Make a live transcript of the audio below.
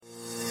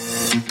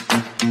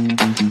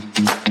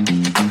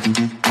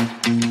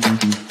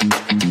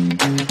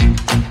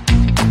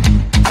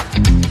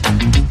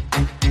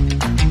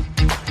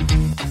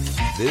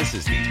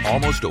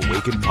Almost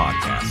Awakened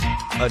podcast,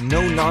 a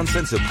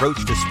no-nonsense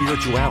approach to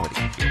spirituality.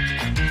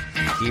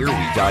 Here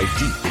we dive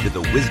deep into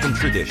the wisdom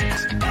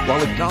traditions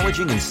while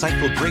acknowledging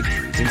insightful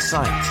breakthroughs in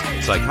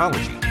science,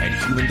 psychology, and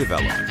human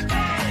development.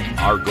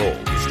 Our goal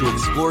is to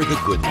explore the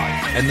good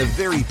life and the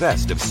very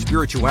best of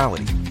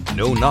spirituality.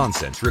 No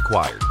nonsense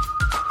required.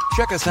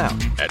 Check us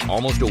out at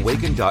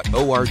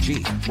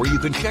almostawakened.org, where you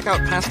can check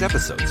out past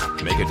episodes,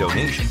 make a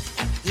donation,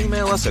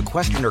 email us a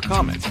question or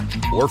comment,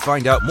 or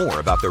find out more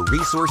about the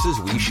resources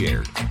we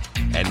shared.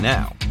 And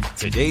now,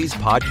 today's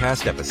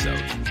podcast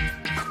episode.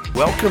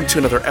 Welcome to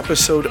another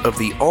episode of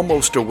the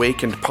Almost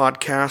Awakened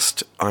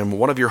podcast. I'm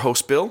one of your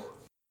hosts, Bill.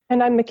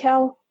 And I'm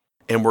Mikkel.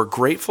 And we're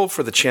grateful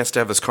for the chance to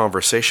have this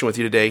conversation with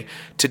you today.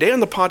 Today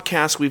on the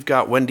podcast, we've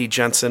got Wendy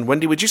Jensen.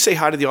 Wendy, would you say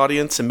hi to the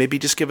audience and maybe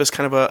just give us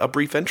kind of a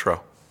brief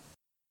intro?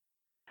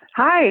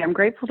 Hi, I'm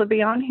grateful to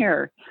be on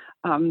here.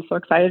 I'm so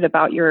excited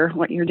about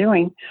what you're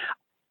doing.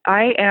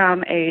 I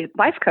am a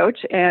life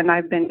coach, and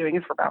I've been doing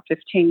it for about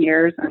 15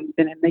 years. I've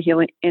been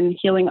in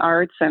healing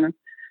arts, and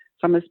so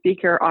I'm a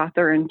speaker,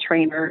 author, and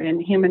trainer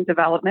in human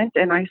development.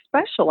 And I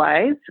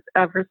specialize,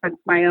 ever since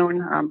my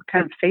own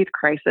kind of faith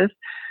crisis,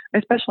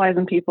 I specialize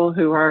in people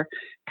who are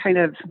kind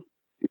of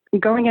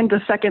going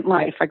into second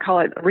life. I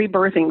call it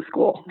rebirthing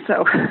school.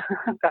 So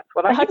that's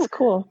what I do. That's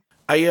cool.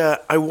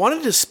 I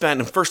wanted to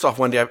spend, first off,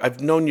 Wendy,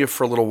 I've known you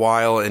for a little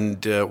while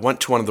and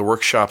went to one of the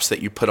workshops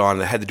that you put on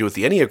that had to do with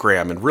the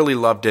Enneagram and really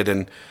loved it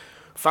and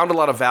found a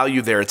lot of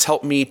value there. It's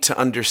helped me to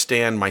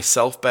understand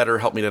myself better,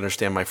 helped me to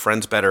understand my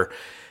friends better,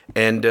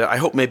 and I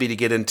hope maybe to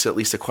get into at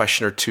least a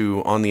question or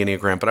two on the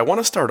Enneagram. But I want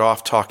to start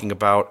off talking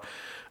about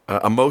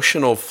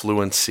emotional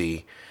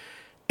fluency.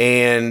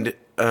 And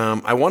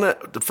I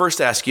want to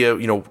first ask you,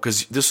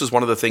 because this was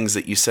one of the things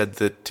that you said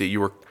that you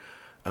were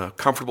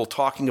comfortable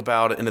talking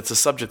about, and it's a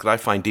subject that I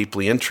find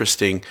deeply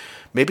interesting.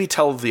 Maybe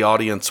tell the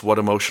audience what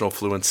emotional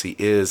fluency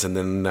is, and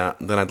then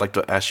I'd like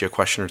to ask you a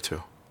question or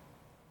two.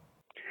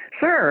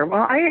 Sure.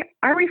 Well,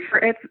 I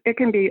refer it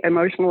can be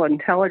emotional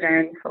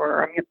intelligence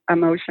or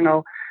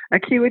emotional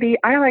acuity.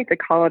 I like to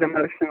call it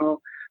emotional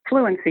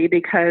fluency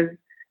because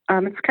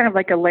it's kind of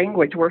like a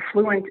language. We're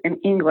fluent in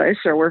English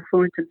or we're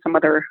fluent in some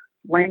other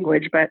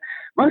language, but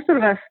most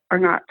of us are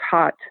not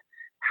taught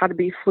how to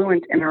be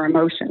fluent in our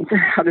emotions,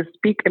 how to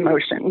speak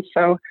emotions.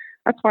 So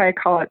that's why I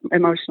call it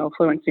emotional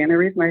fluency. And the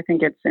reason I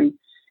think it's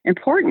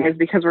important is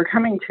because we're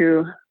coming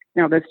to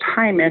this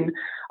time in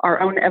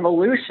our own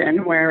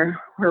evolution where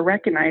we're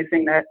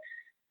recognizing that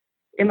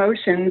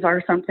emotions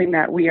are something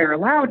that we are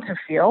allowed to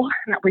feel,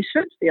 and that we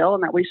should feel,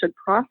 and that we should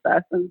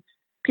process. And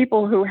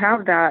people who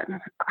have that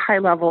high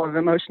level of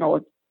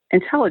emotional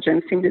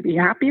intelligence seem to be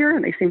happier,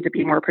 and they seem to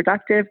be more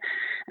productive,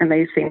 and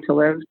they seem to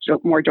live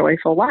more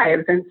joyful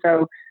lives. And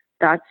so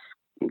that's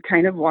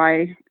kind of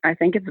why I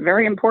think it's a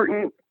very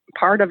important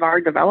part of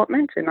our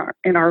development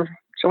in our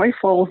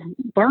joyful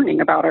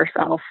learning about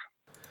ourselves.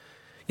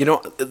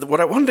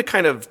 What I wanted to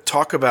kind of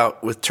talk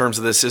about with terms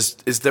of this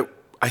is that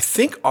I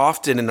think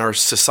often in our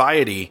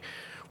society,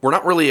 we're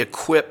not really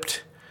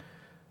equipped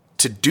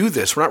to do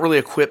this. We're not really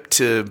equipped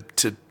to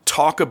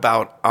talk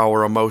about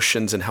our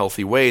emotions in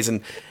healthy ways.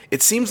 And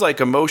it seems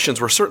like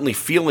emotions, we're certainly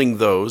feeling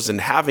those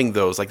and having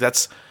those. Like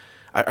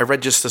I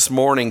read just this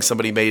morning,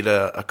 somebody made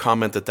a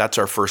comment that that's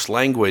our first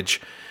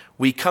language.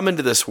 We come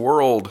into this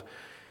world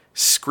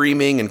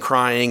screaming and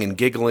crying and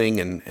giggling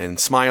and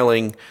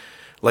smiling.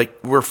 Like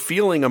we're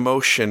feeling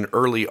emotion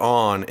early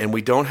on and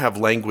we don't have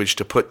language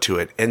to put to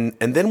it. And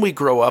then we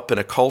grow up in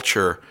a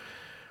culture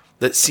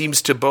that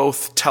seems to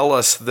both tell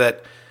us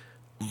that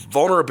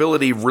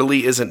vulnerability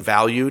really isn't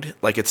valued,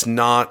 like it's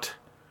not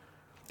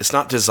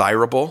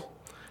desirable.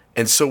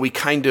 And so we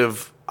kind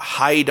of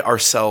hide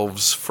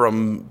ourselves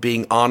from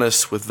being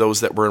honest with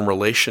those that we're in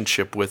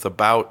relationship with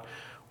about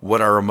what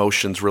our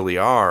emotions really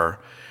are.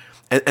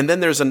 And then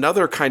there's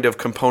another kind of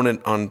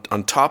component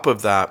on top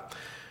of that,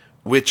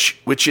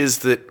 which is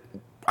that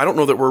I don't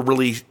know that we're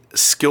really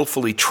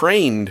skillfully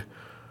trained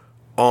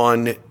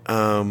on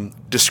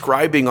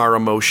describing our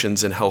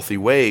emotions in healthy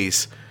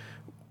ways.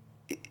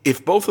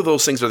 If both of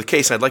those things are the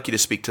case, I'd like you to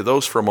speak to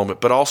those for a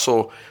moment, but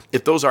also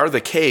if those are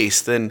the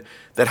case, then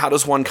how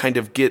does one kind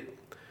of get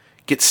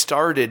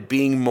started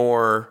being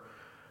more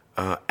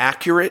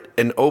accurate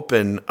and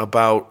open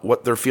about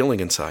what they're feeling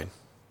inside?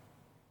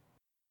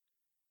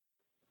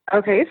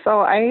 Okay,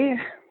 so I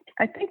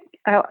think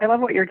I love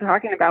what you're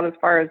talking about as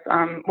far as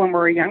when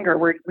we're younger,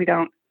 we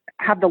don't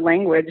have the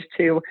language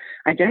to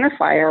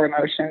identify our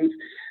emotions.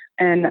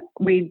 And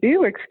we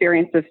do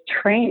experience this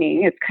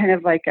training. It's kind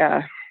of like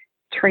a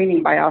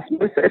training by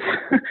osmosis.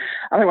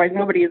 Otherwise,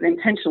 nobody is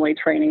intentionally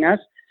training us.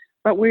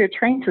 But we're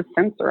trained to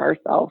censor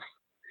ourselves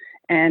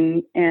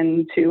and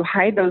to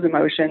hide those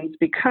emotions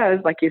because,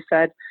 like you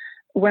said,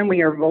 when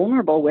we are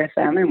vulnerable with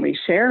them and we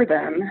share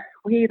them,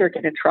 we either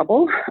get in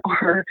trouble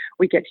or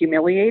we get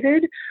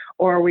humiliated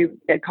or we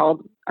get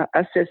called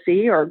a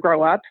sissy or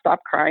grow up,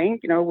 stop crying.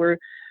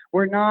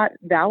 We're not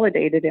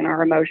validated in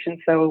our emotions,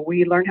 so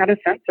we learn how to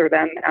censor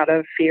them out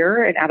of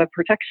fear and out of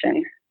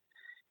protection.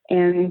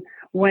 And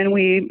when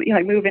we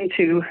move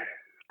into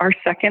our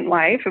second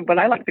life, what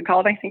I like to call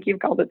it, I think you've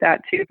called it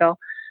that too, Bill,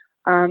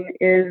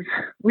 is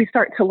we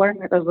start to learn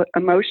that those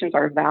emotions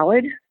are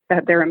valid,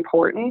 that they're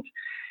important.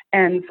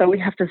 And so we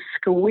have to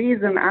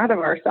squeeze them out of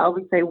ourselves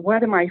and say,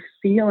 what am I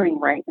feeling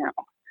right now?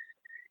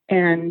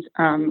 And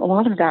a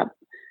lot of that,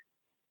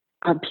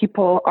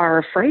 people are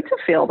afraid to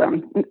feel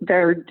them.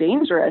 They're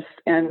dangerous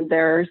and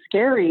they're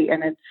scary.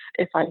 And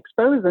if I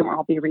expose them,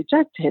 I'll be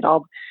rejected.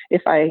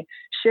 If I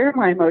share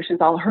my emotions,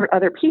 I'll hurt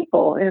other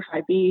people. If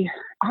I be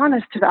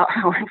honest about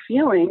how I'm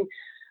feeling,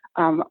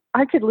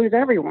 I could lose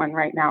everyone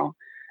right now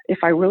if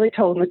I really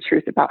told them the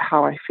truth about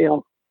how I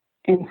feel.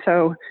 And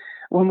so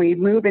when we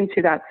move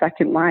into that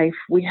second life,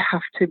 we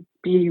have to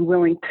be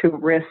willing to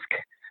risk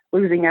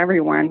losing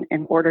everyone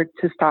in order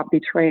to stop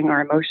betraying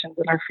our emotions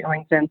and our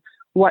feelings and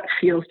what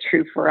feels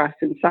true for us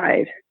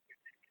inside.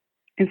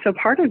 And so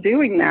part of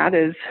doing that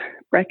is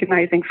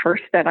recognizing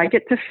first that I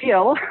get to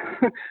feel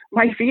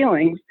my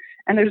feelings,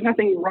 and there's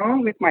nothing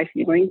wrong with my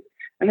feelings,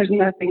 and there's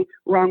nothing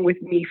wrong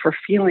with me for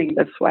feeling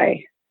this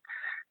way.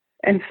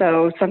 And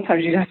so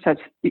sometimes you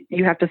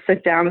have to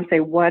sit down and say,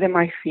 what am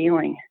I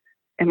feeling?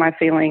 Am I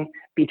feeling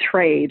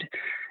betrayed?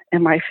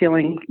 Am I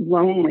feeling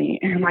lonely?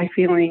 Am I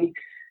feeling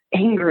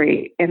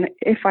angry? And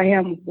if I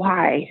am,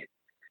 why?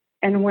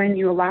 And when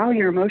you allow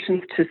your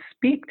emotions to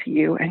speak to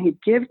you and you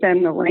give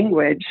them the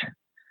language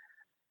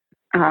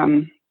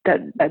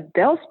that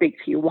they'll speak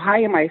to you, why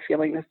am I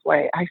feeling this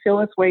way? I feel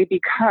this way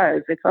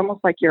because it's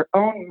almost like your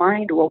own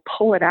mind will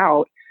pull it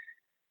out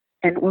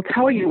and will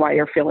tell you why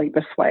you're feeling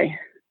this way.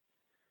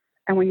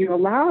 And when you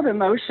allow the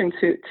emotion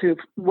to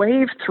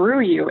wave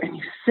through you and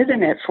you sit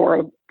in it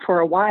for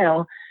a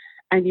while,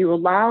 and you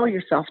allow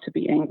yourself to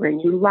be angry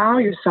and you allow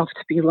yourself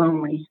to be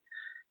lonely,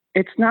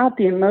 it's not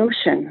the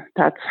emotion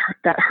that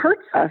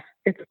hurts us.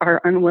 It's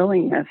our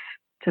unwillingness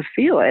to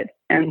feel it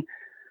and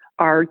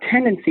our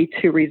tendency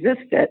to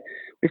resist it.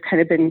 We've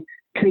kind of been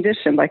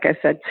conditioned, like I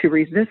said, to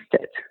resist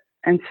it.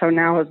 And so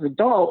now as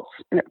adults,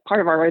 and part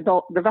of our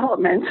adult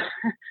development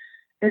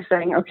is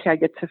saying, okay, I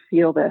get to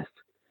feel this.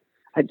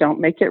 I don't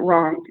make it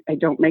wrong. I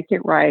don't make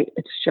it right.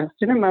 It's just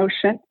an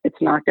emotion. It's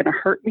not going to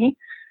hurt me.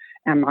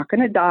 I'm not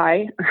going to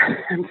die.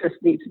 I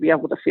just need to be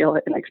able to feel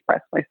it and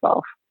express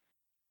myself.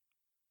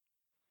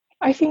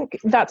 I think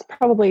that's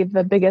probably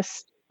the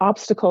biggest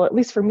obstacle, at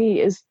least for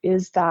me,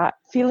 is that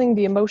feeling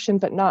the emotion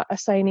but not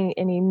assigning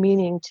any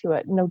meaning to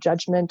it. No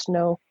judgment,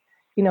 no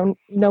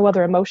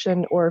other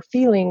emotion or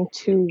feeling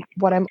to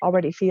what I'm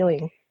already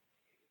feeling.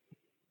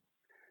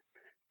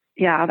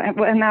 Yeah,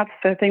 and that's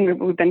the thing that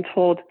we've been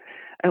told.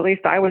 At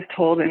least I was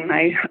told in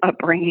my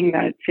upbringing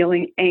that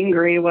feeling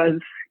angry was,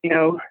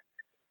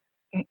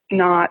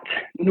 not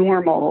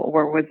normal,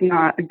 or was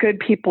not good.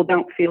 People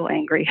don't feel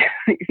angry.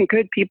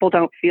 Good people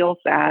don't feel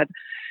sad.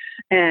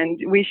 And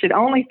we should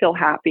only feel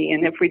happy.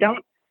 And if we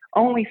don't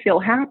only feel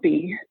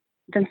happy,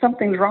 then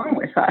something's wrong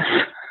with us.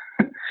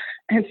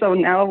 And so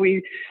now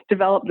we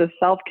develop this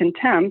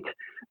self-contempt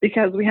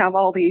because we have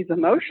all these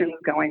emotions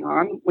going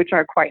on, which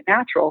are quite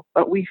natural,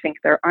 but we think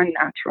they're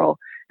unnatural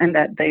and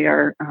that they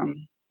are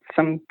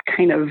some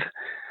kind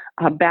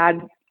of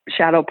bad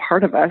shadow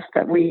part of us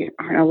that we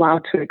aren't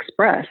allowed to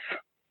express.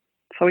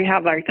 So we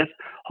have like this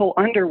whole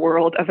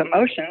underworld of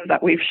emotions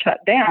that we've shut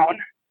down,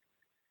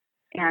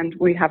 and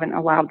we haven't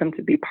allowed them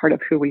to be part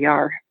of who we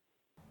are.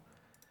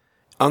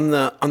 On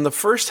the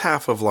first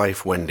half of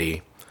life,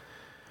 Wendy,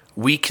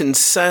 we can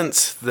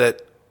sense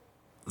that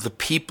the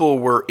people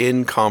we're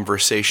in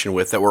conversation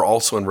with, that we're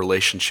also in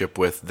relationship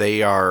with,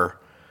 they are,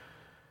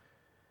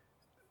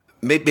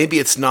 maybe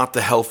it's not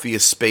the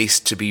healthiest space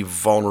to be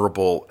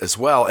vulnerable as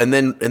well. And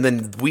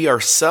then we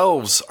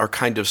ourselves are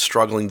kind of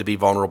struggling to be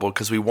vulnerable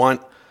because we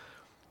want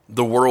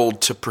the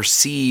world to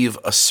perceive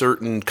a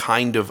certain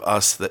kind of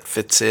us that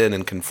fits in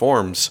and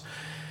conforms.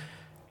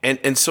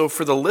 And so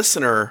for the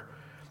listener,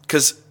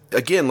 because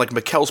again, like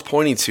Mikkel's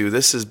pointing to,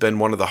 this has been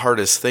one of the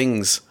hardest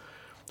things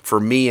for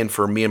me and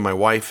my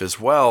wife as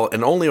well.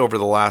 And only over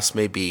the last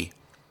maybe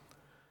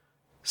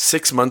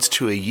 6 months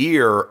to a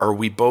year are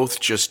we both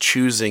just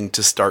choosing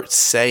to start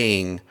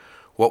saying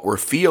what we're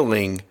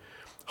feeling,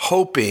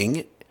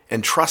 hoping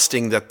and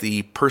trusting that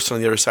the person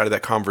on the other side of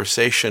that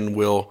conversation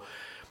will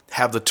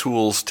have the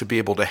tools to be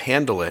able to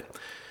handle it,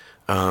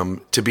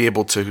 to be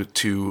able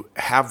to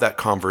have that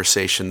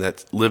conversation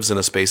that lives in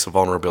a space of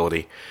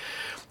vulnerability.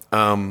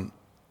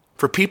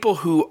 For people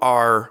who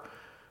are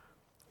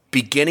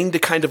beginning to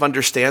kind of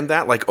understand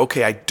that, like,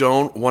 okay, I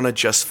don't want to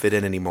just fit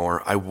in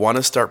anymore. I want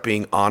to start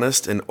being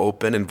honest and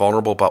open and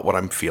vulnerable about what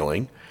I'm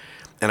feeling.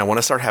 And I want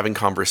to start having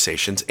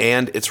conversations.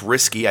 And it's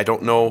risky. I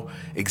don't know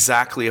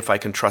exactly if I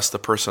can trust the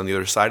person on the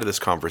other side of this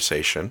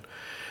conversation.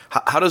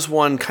 How does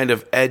one kind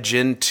of edge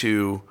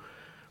into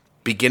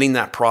beginning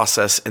that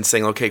process and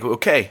saying,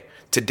 okay,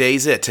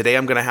 today's it. Today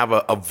I'm going to have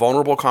a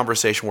vulnerable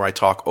conversation where I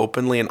talk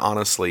openly and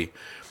honestly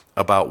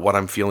about what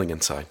I'm feeling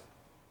inside?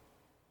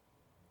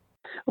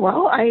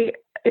 Well, I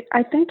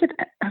think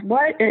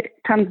what it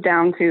comes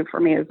down to for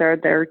me is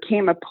there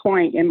came a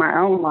point in my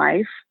own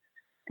life,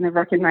 and I've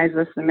recognized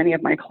this in many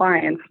of my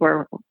clients,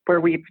 where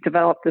we've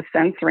developed the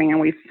censoring and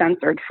we've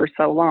censored for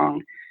so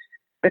long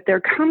But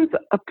there comes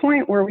a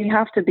point where we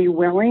have to be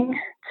willing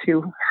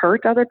to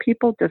hurt other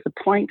people,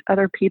 disappoint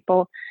other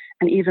people,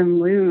 and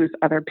even lose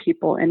other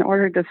people in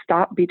order to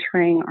stop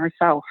betraying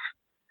ourselves.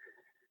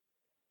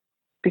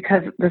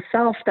 Because the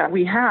self that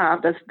we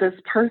have, this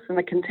person,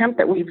 the contempt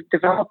that we've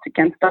developed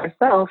against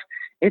ourselves,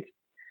 it's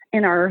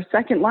in our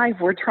second life,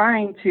 we're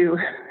trying to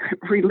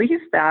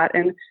release that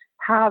and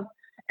have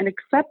an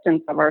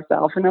acceptance of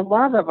ourselves and a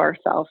love of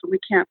ourselves. And we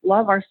can't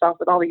love ourselves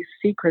with all these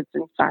secrets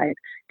inside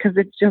because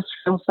it just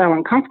feels so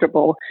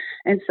uncomfortable.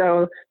 And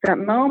so that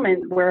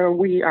moment where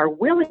we are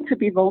willing to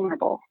be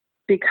vulnerable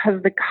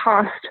because the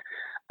cost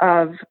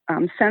of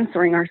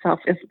censoring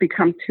ourselves has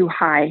become too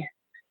high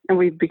and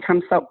we've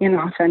become so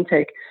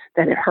inauthentic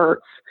that it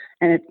hurts.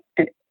 And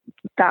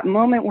that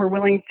moment we're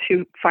willing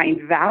to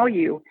find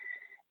value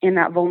in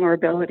that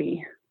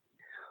vulnerability.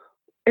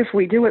 If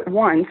we do it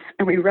once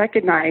and we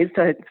recognize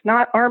that it's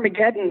not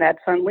Armageddon that's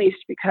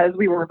unleashed because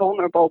we were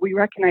vulnerable, we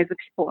recognize that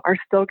people are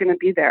still going to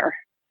be there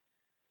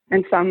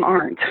and some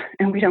aren't.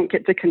 And we don't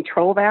get to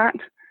control that.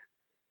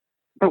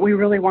 But we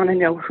really want to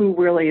know who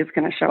really is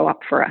going to show up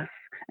for us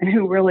and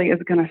who really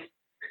is going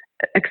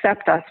to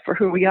accept us for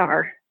who we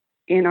are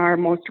in our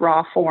most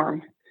raw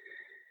form.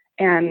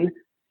 And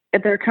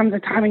if there comes a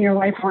time in your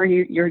life where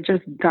you're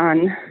just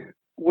done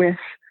with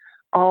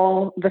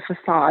all the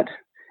facade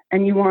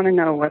and you want to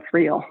know what's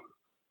real.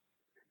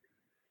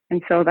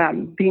 And so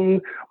that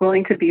being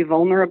willing to be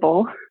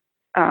vulnerable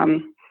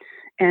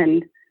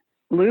and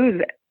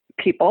lose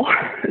people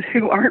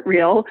who aren't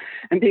real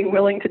and being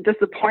willing to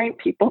disappoint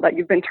people that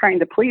you've been trying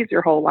to please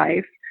your whole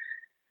life,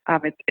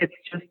 it's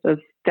just a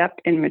step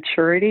in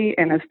maturity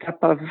and a step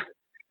of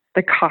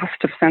the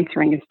cost of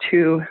censoring is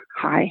too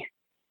high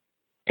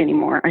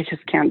anymore. I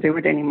just can't do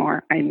it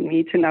anymore. I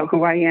need to know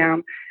who I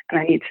am and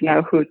I need to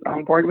know who's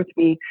on board with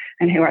me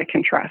and who I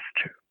can trust.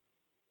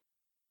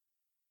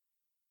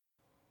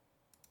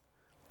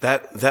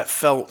 That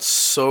felt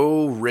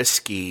so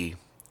risky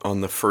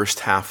on the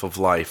first half of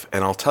life.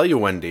 And I'll tell you,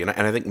 Wendy, and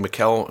I think,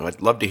 Mikkel,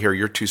 I'd love to hear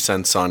your 2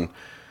 cents on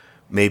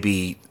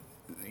maybe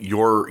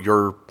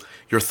your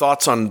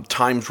thoughts on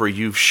times where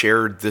you've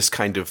shared this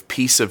kind of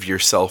piece of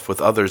yourself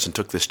with others and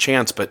took this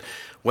chance. But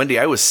Wendy,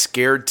 I was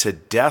scared to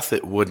death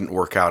it wouldn't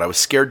work out. I was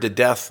scared to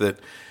death that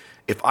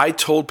if I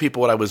told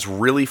people what I was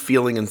really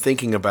feeling and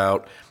thinking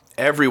about,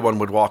 everyone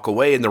would walk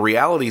away. And the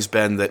reality's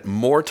been that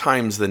more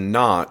times than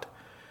not,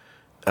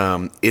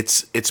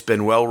 it's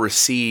been well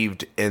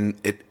received, and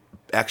it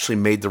actually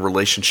made the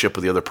relationship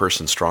with the other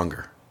person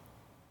stronger.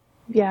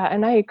 Yeah,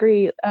 and I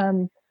agree.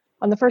 On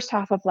the first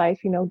half of life,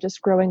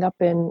 just growing up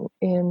in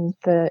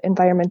the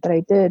environment that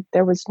I did,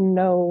 there was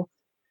no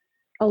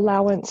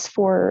allowance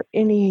for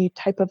any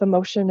type of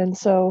emotion, and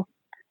so,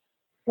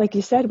 like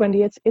you said,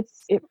 Wendy,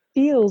 it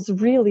feels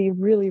really,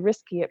 really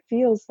risky. It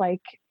feels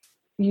like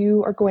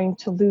you are going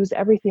to lose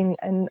everything.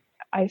 And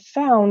I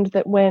found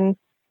that when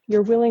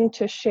you're willing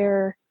to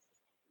share,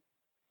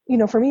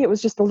 for me, it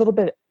was just a little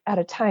bit at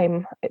a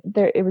time.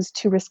 It was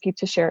too risky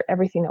to share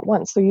everything at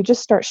once. So you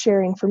just start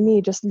sharing, for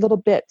me, just little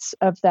bits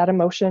of that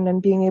emotion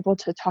and being able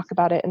to talk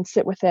about it and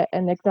sit with it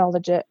and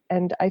acknowledge it.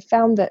 And I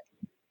found that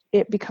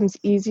it becomes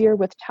easier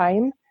with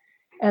time,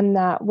 and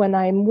that when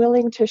I'm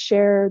willing to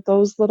share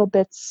those little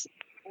bits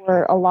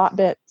or a lot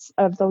bits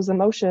of those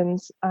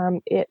emotions,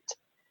 it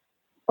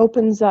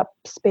opens up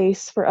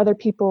space for other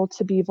people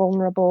to be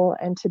vulnerable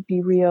and to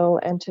be real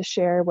and to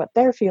share what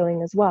they're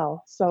feeling as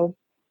well. So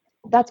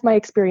that's my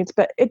experience.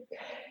 But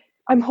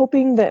I'm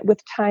hoping that with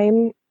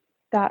time,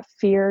 that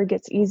fear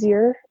gets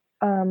easier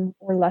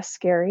or less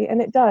scary.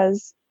 And it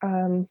does.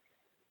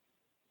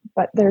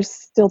 But there's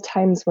still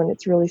times when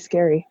it's really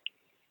scary.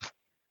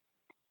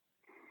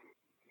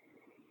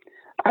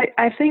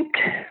 I think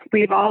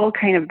we've all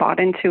kind of bought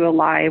into a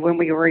lie when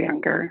we were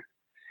younger.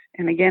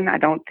 And again, I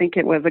don't think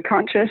it was a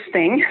conscious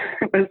thing.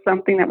 It was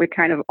something that we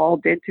kind of all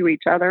did to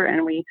each other.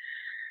 And we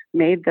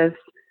made this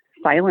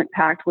silent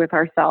pact with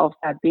ourselves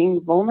that being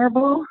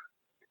vulnerable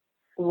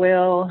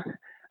will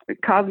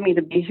cause me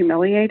to be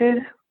humiliated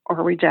or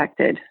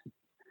rejected.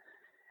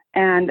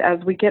 And as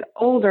we get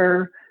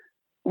older,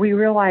 we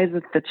realize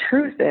that the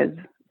truth is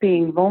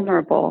being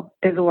vulnerable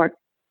is what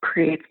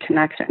creates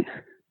connection.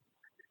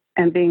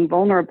 And being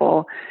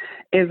vulnerable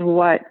is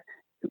what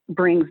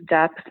brings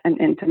depth and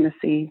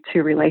intimacy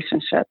to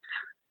relationships.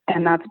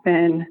 And that's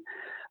been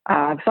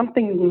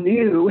something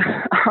new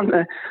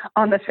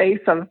on the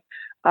face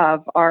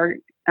of our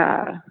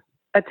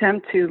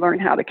attempt to learn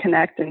how to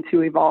connect and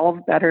to evolve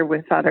better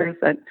with others.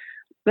 That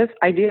this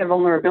idea of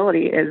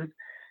vulnerability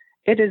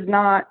it's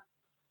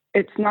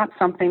not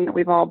something that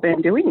we've all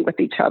been doing with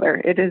each other.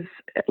 It is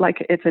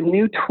like it's a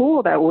new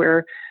tool that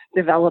we're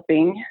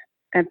developing.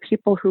 And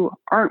people who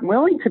aren't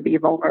willing to be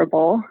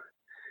vulnerable,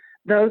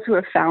 those who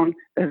have found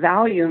the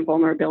value in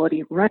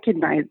vulnerability,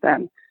 recognize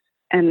them.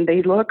 And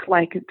they look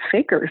like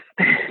fakers.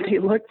 They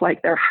look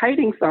like they're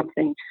hiding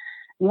something.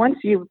 Once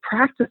you've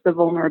practiced the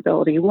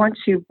vulnerability, once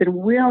you've been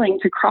willing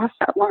to cross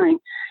that line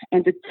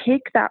and to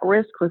take that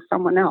risk with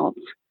someone else,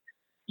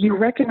 you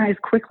recognize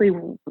quickly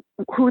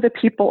who the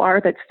people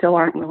are that still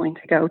aren't willing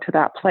to go to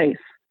that place.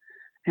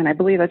 And I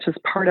believe that's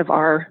just part of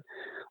our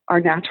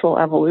natural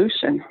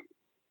evolution.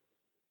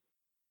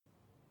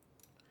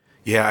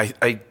 Yeah,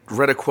 I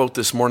read a quote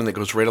this morning that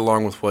goes right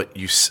along with what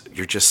you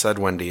just said,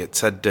 Wendy. It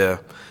said,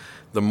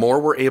 the more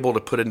we're able to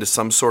put into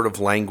some sort of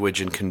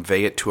language and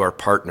convey it to our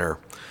partner,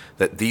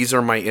 that these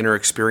are my inner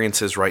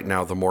experiences right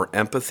now, the more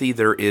empathy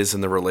there is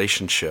in the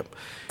relationship.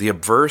 The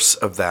obverse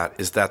of that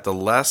is that the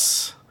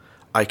less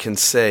I can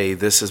say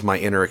this is my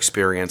inner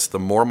experience, the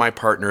more my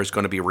partner is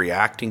going to be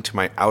reacting to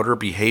my outer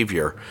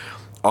behavior,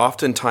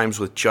 oftentimes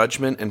with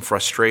judgment and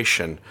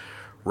frustration,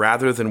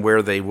 rather than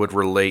where they would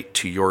relate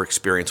to your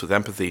experience with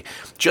empathy.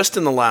 Just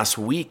in the last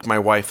week, my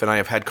wife and I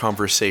have had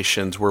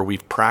conversations where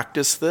we've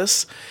practiced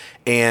this,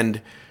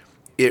 and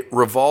it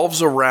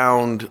revolves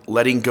around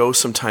letting go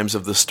sometimes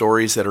of the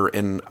stories that are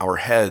in our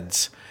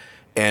heads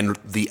and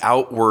the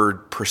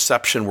outward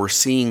perception we're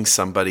seeing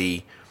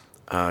somebody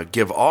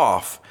give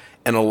off,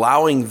 and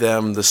allowing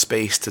them the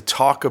space to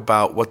talk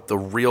about what the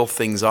real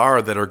things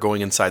are that are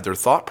going inside their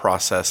thought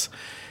process.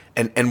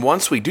 And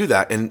once we do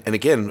that, and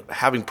again,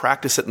 having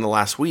practiced it in the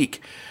last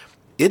week,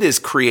 it has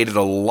created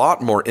a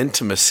lot more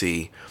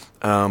intimacy,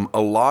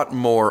 a lot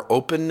more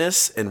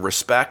openness and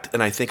respect,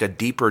 and I think a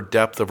deeper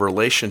depth of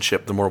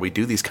relationship the more we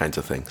do these kinds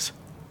of things.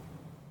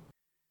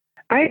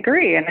 I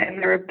agree,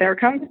 and there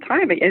comes a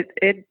time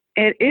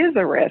it is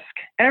a risk.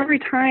 Every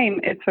time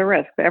it's a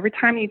risk. Every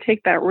time you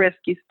take that risk,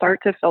 you start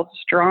to feel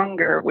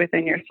stronger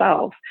within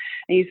yourself,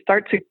 and you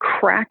start to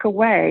crack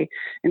away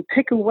and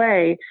pick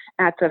away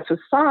at the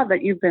facade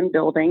that you've been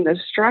building, the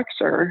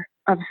structure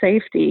of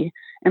safety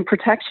and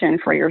protection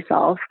for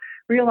yourself,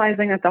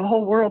 realizing that the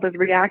whole world is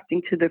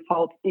reacting to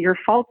your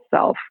false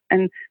self.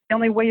 And the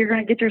only way you're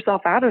going to get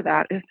yourself out of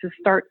that is to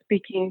start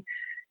speaking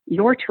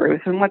your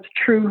truth and what's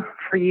true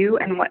for you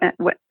and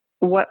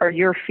what are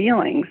your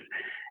feelings.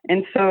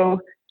 And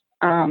so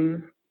my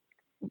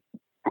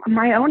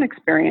own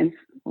experience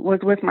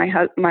was with my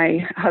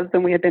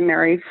husband. We had been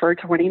married for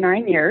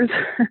 29 years,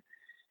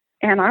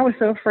 and I was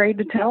so afraid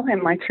to tell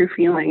him my true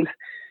feelings.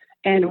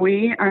 And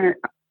we,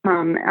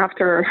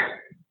 after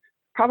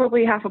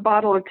probably half a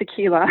bottle of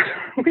tequila,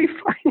 we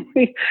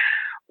finally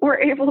were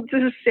able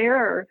to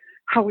share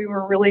how we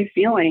were really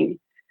feeling.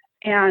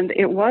 And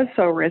it was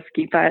so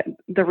risky, but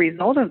the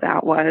result of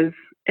that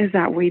is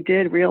that we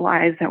did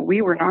realize that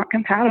we were not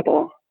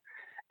compatible,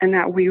 and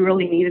that we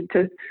really needed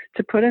to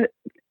put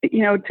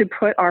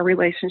our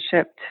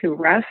relationship to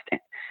rest.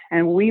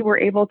 And we were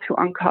able to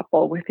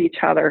uncouple with each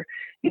other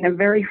in a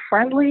very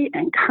friendly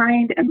and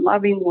kind and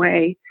loving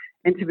way,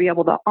 and to be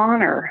able to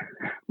honor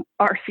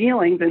our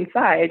feelings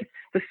inside,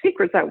 the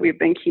secrets that we've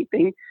been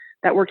keeping,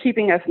 that were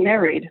keeping us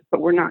married,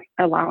 but were not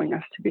allowing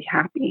us to be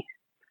happy.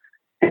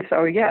 And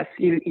so, yes,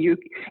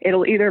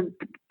 it'll either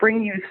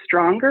bring you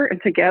stronger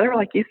and together,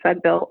 like you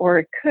said, Bill, or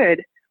it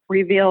could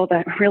reveal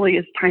that really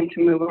it's time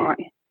to move on.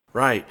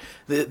 Right.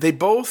 They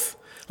both,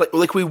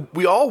 like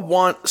we all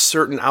want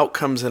certain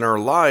outcomes in our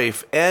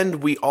life,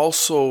 and we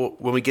also,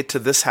 when we get to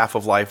this half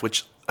of life,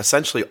 which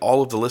essentially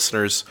all of the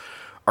listeners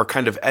are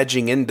kind of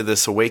edging into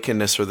this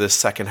awakenness or this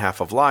second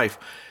half of life,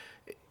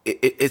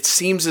 it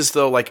seems as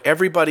though like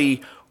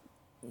everybody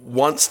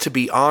wants to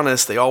be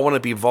honest, they all want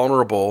to be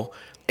vulnerable,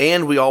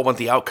 and we all want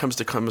the outcomes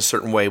to come a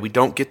certain way. We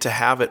don't get to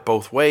have it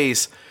both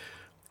ways.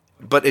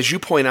 But as you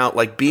point out,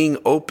 like being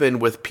open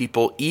with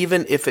people,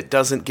 even if it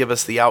doesn't give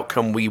us the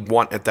outcome we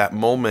want at that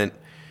moment,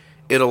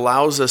 it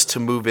allows us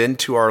to move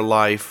into our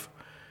life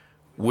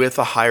with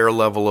a higher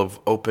level of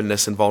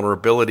openness and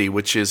vulnerability,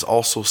 which is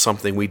also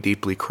something we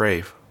deeply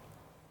crave.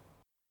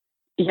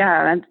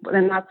 Yeah,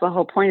 and that's the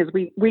whole point, is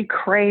we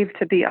crave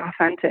to be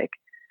authentic.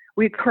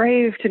 We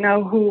crave to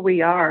know who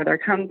we are. There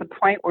comes a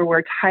point where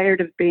we're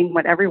tired of being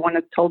what everyone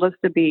has told us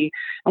to be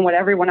and what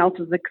everyone else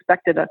has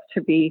expected us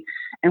to be.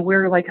 And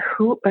we're like,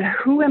 who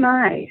am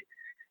I?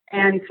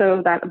 And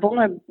so that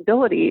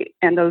vulnerability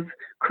and those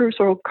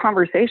crucial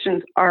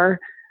conversations are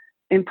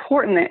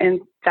important.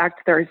 In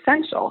fact, they're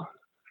essential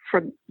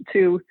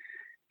to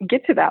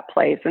get to that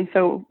place. And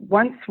so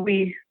once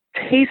we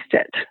taste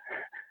it,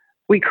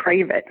 we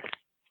crave it.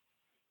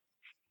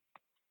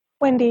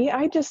 Wendy,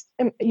 I just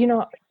am,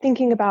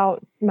 thinking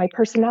about my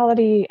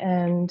personality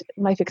and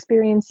life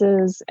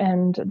experiences,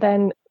 and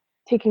then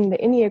taking the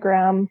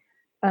Enneagram,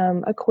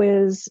 a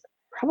quiz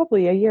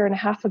probably a year and a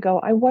half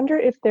ago. I wonder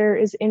if there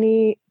is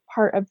any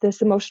part of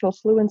this emotional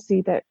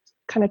fluency that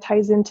kind of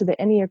ties into the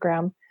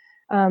Enneagram.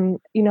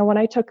 When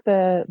I took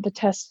the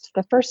test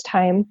the first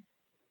time,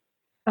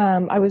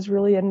 I was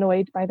really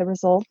annoyed by the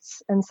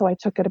results. And so I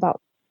took it about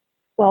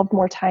 12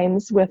 more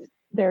times with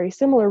very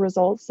similar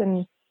results,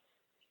 and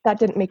that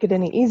didn't make it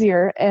any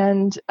easier.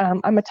 And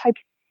I'm a type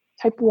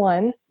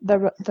 1,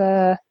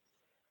 I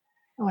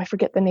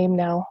forget the name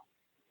now,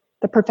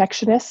 the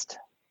perfectionist.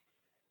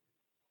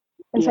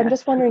 And so I'm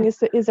just wondering,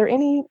 is there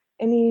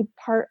any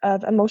part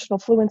of emotional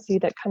fluency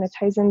that kind of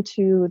ties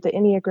into the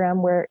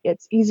Enneagram where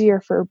it's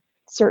easier for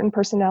certain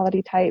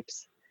personality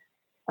types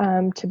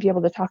to be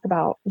able to talk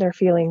about their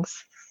feelings?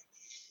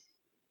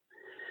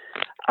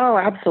 Oh,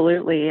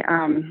 absolutely.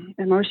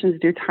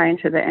 Emotions do tie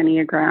into the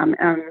Enneagram.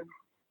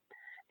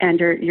 and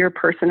your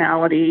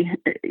personality.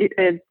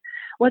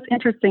 What's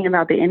interesting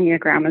about the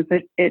Enneagram is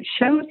that it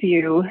shows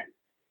you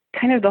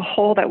kind of the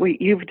hole that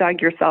you've dug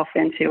yourself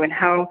into and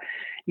how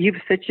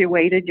you've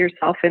situated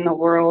yourself in the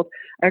world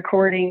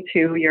according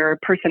to your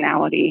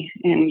personality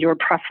and your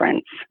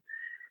preference.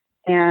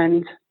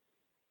 And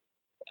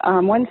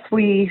once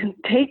we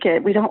take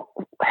it,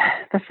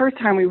 the first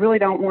time we really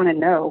don't want to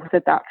know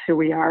that that's who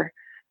we are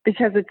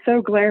because it's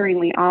so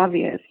glaringly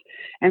obvious.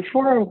 And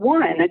for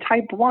a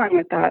type 1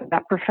 with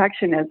that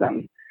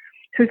perfectionism,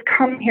 who's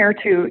come here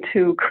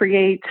to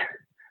create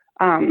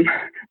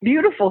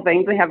beautiful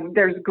things.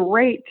 There's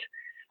great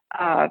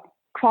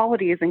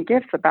qualities and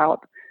gifts about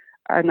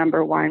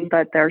number 1,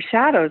 but their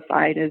shadow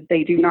side is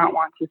they do not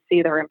want to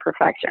see their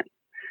imperfections.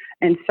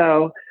 And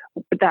so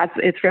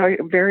it's very,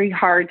 very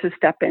hard to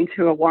step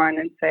into a 1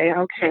 and say,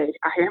 okay,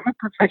 I am a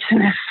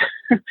perfectionist.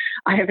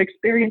 I have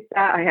experienced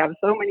that. I have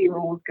so many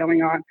rules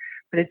going on,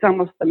 but it's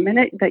almost the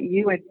minute that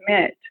you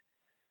admit,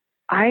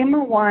 I'm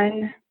a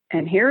 1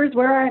 and here's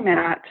where I'm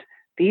at.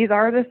 These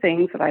are the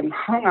things that I'm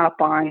hung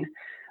up on.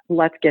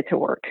 Let's get to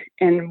work.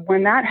 And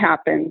when that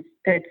happens,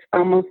 it's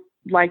almost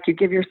like you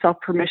give yourself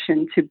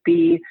permission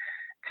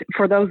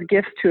for those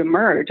gifts to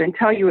emerge.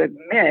 Until you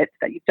admit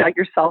that you dug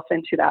yourself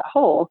into that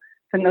hole,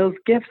 then those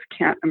gifts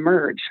can't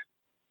emerge.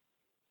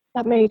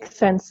 That makes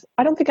sense.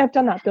 I don't think I've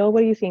done that, Bill. What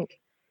do you think?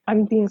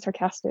 I'm being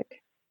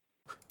sarcastic.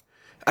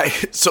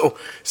 So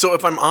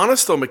if I'm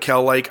honest though,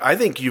 Mikkel, I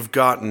think you've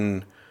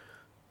gotten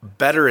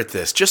better at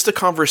this. Just the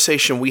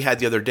conversation we had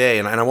the other day,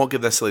 and I won't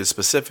give necessarily the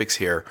specifics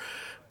here,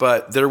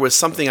 but there was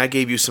something I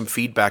gave you some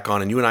feedback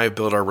on, and you and I have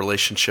built our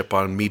relationship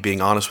on me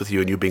being honest with you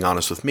and you being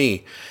honest with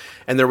me.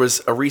 And there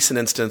was a recent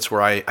instance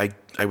where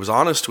I was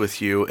honest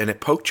with you and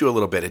it poked you a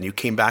little bit, and you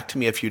came back to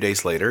me a few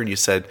days later and you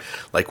said,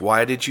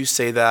 why did you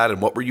say that?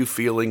 And what were you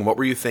feeling? What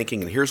were you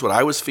thinking? And here's what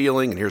I was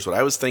feeling and here's what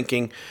I was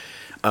thinking.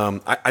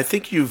 I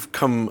think you've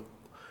come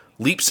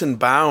leaps and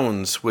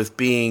bounds with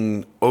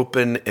being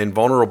open and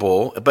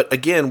vulnerable. But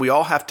again, we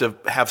all have to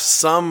have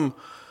some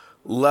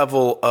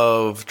level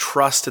of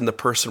trust in the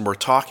person we're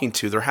talking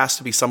to. There has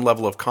to be some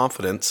level of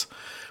confidence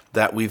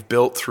that we've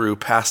built through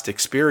past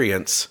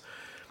experience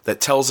that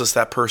tells us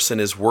that person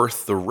is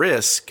worth the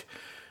risk.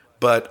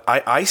 But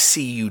I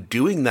see you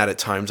doing that at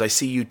times. I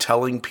see you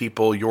telling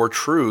people your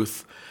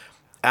truth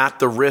at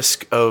the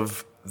risk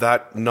of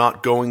that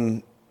not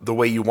going the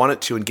way you want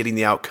it to and getting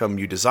the outcome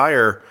you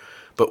desire,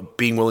 but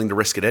being willing to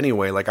risk it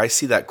anyway. I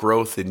see that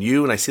growth in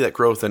you, and I see that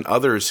growth in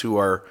others who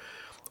are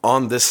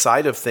on this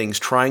side of things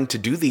trying to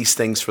do these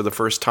things for the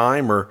first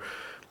time, or,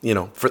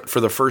 for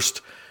the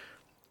first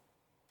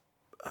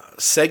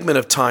segment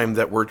of time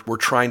that we're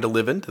trying to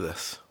live into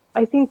this.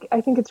 I think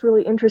it's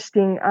really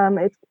interesting.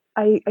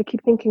 I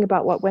keep thinking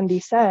about what Wendy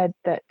said,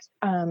 that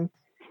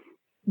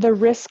the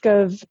risk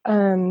of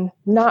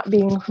not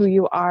being who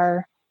you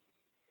are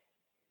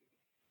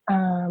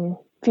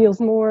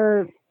feels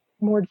more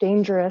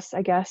dangerous,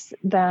 I guess,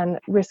 than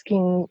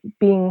risking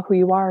being who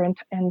you are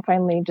and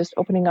finally just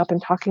opening up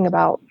and talking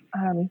about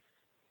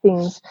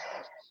things.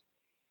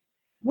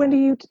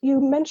 Wendy, you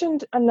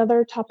mentioned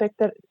another topic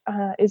that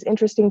is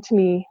interesting to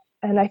me,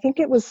 and I think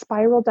it was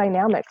spiral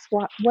dynamics.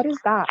 What is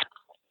that?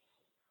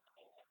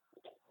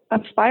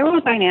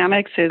 Spiral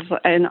dynamics is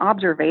an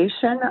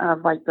observation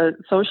of the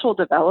social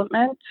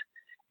development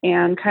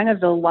and kind of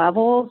the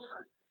levels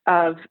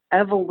of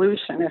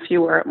evolution, if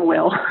you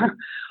will,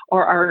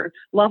 or our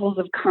levels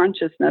of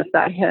consciousness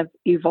that have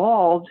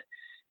evolved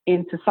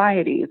in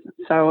societies.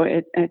 So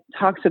it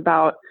talks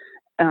about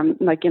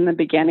in the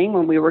beginning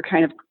when we were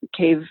kind of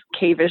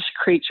cavish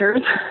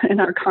creatures and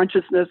our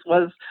consciousness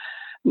was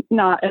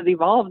not as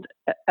evolved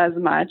as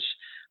much.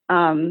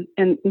 And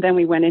then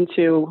we went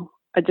into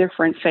a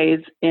different phase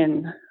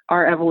in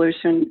our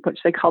evolution, which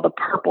they call the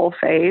purple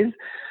phase,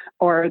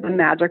 or the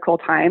magical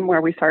time,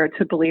 where we started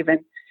to believe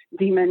in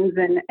demons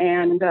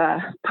and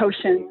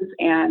potions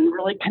and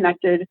really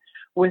connected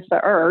with the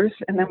earth.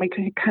 And then we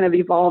kind of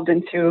evolved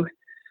into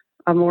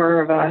a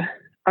more of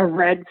a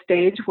red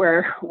stage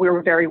where we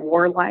were very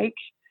warlike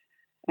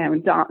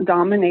and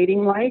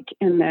dominating like.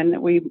 And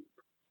then we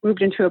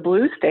moved into a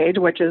blue stage,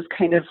 which is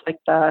kind of like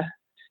the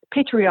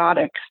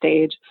patriotic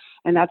stage.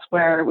 And that's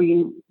where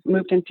we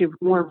moved into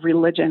more of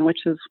religion,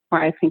 which is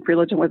why I think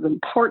religion was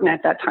important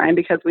at that time,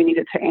 because we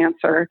needed to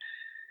answer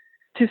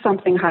to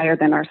something higher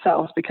than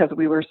ourselves because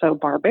we were so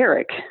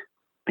barbaric.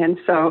 And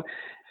so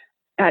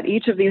at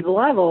each of these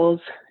levels,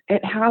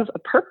 it has a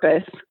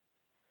purpose,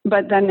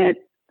 but then it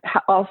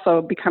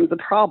also becomes a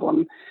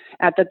problem.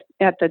 At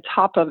the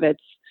top of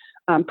its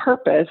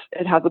purpose,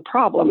 it has a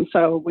problem.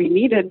 So we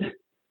needed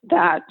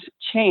that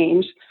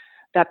change,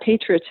 that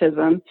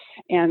patriotism,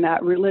 and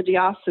that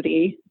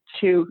religiosity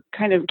to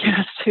kind of get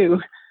us to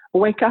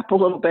wake up a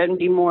little bit and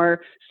be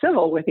more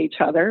civil with each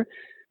other.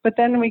 But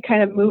then we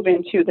kind of move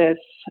into this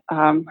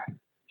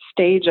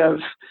stage of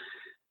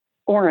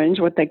orange,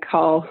 what they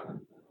call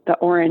the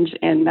orange,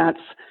 and that's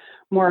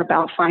more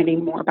about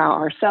finding more about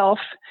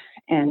ourselves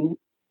and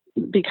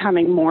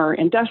becoming more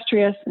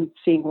industrious and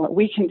seeing what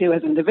we can do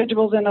as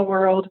individuals in the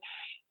world.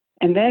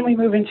 And then we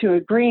move into a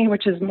green,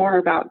 which is more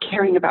about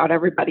caring about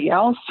everybody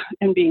else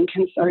and being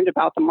concerned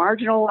about the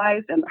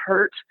marginalized and the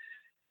hurt.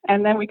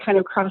 And then we kind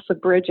of cross a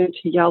bridge into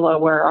yellow,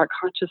 where our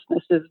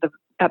consciousness is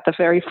at the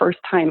very first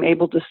time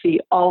able to see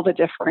all the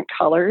different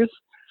colors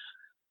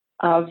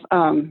of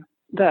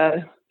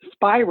the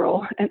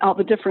spiral and all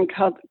the different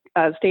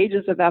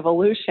stages of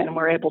evolution.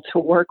 We're able to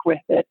work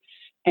with it.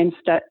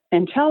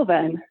 Until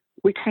then,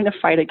 we kind of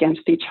fight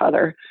against each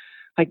other.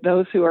 Like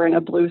those who are in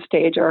a blue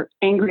stage are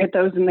angry at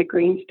those in the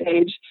green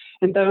stage,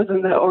 and those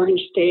in the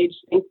orange stage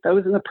think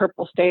those in the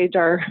purple stage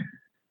are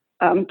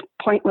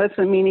pointless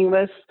and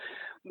meaningless.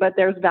 But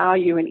there's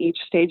value in each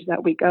stage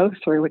that we go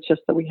through. It's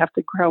just that we have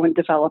to grow and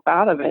develop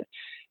out of it.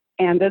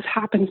 And this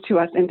happens to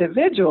us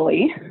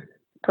individually,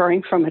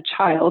 growing from a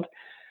child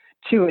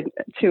to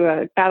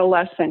an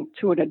adolescent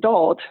to an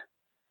adult,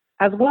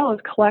 as well as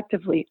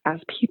collectively as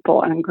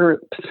people and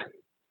groups.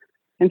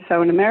 And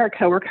so in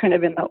America, we're kind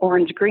of in the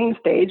orange-green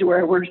stage,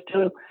 where we're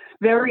still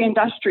very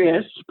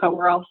industrious, but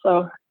we're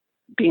also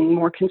being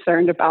more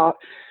concerned about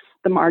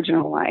the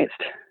marginalized.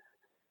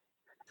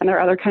 And there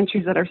are other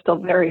countries that are still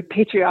very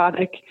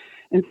patriotic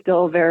and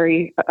still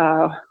very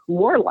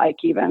warlike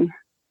even.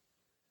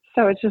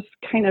 So it's just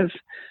kind of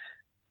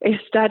a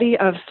study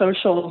of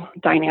social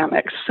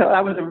dynamics. So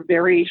that was a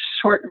very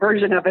short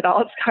version of it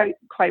all. It's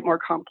quite more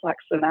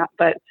complex than that,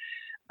 but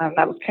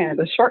that was kind of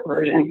the short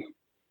version.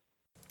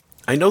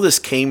 I know this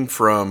came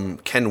from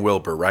Ken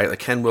Wilber, right? Like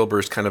Ken Wilber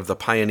is kind of the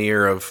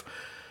pioneer of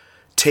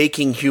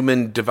taking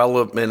human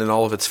development and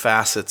all of its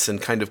facets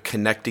and kind of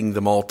connecting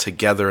them all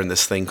together in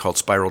this thing called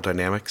spiral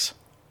dynamics.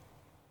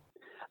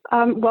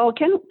 Well,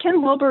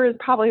 Ken Wilber is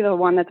probably the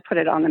one that's put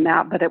it on the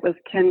map, but it was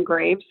Ken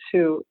Graves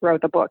who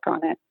wrote the book on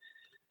it.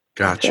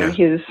 Gotcha.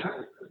 So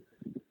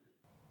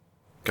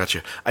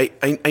Gotcha.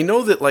 I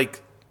know that,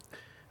 like,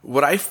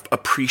 what I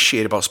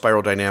appreciate about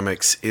spiral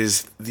dynamics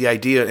is the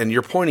idea, and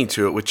you're pointing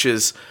to it, which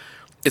is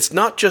it's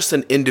not just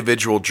an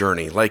individual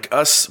journey. Like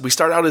us, we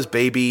start out as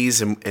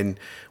babies and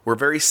we're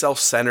very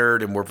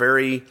self-centered and we're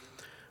very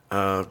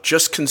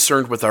just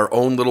concerned with our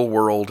own little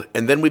world.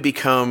 And then we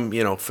become,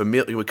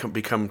 familiar, we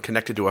become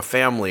connected to a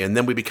family, and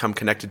then we become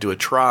connected to a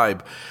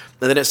tribe.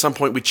 And then at some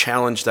point we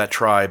challenge that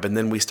tribe, and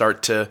then we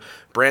start to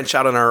branch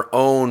out on our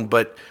own,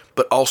 but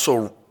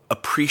also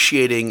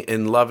appreciating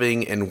and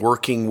loving and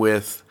working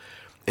with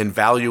and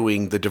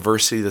valuing the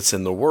diversity that's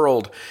in the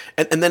world.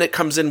 And then it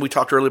comes in, we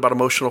talked earlier about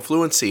emotional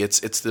fluency.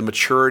 It's the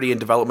maturity and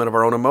development of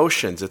our own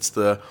emotions. It's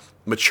the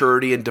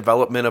maturity and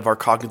development of our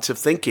cognitive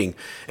thinking.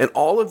 And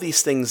all of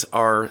these things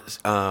are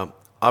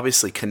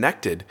obviously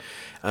connected.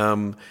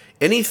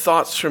 Any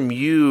thoughts from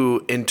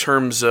you in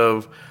terms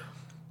of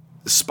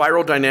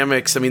spiral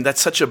dynamics? I mean,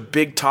 that's such a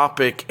big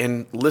topic,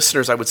 and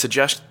listeners, I would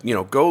suggest,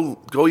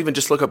 go even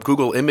just look up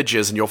Google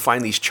Images and you'll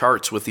find these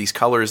charts with these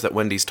colors that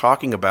Wendy's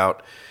talking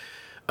about.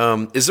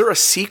 Is there a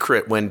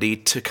secret, Wendy,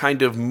 to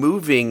kind of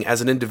moving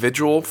as an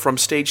individual from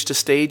stage to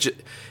stage?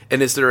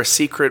 And is there a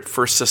secret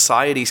for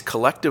societies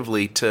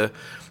collectively to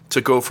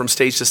go from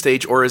stage to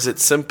stage, or is it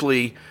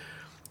simply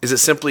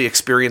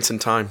experience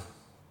and time?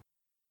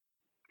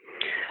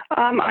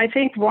 I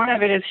think one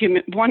of them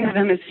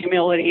is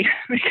humility,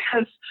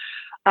 because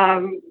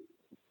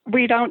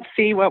we don't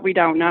see what we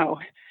don't know.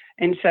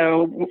 And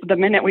so the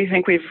minute we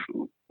think we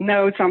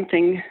know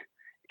something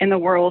in the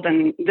world,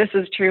 and this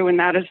is true and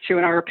that is true,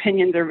 and our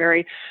opinions are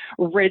very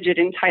rigid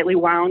and tightly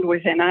wound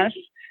within us,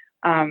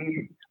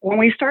 when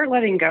we start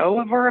letting go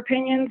of our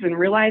opinions and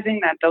realizing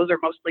that those are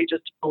mostly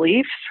just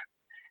beliefs,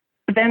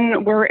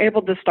 then we're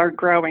able to start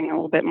growing a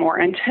little bit more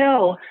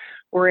until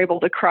we're able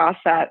to cross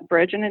that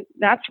bridge. And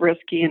that's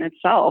risky in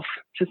itself,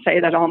 to say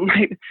that all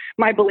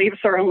my beliefs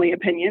are only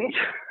opinions.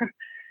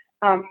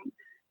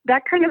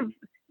 That kind of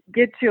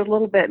gets you a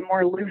little bit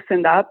more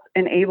loosened up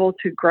and able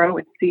to grow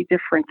and see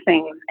different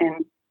things.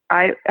 And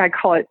I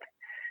call it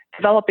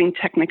developing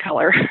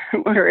technicolor,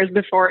 whereas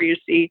before you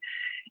see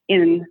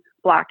in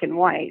black and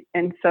white.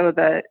 And so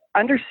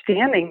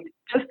understanding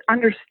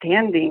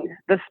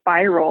the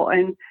spiral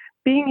and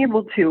being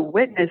able to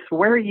witness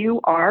where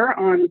you are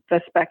on the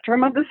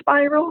spectrum of the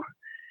spiral,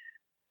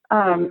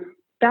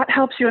 that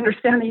helps you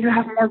understand that you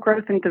have more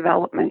growth and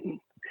development.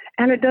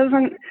 And it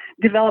doesn't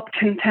develop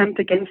contempt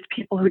against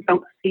people who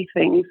don't see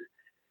things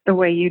the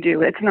way you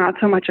do. It's not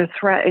so much a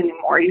threat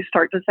anymore. You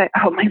start to say,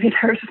 oh, maybe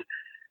there's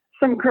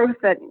some growth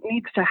that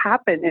needs to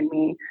happen in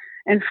me.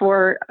 And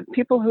for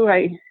people who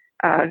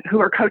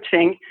are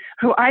coaching,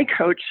 who I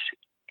coach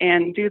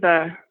and do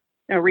the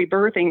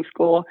rebirthing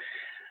school,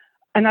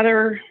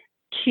 another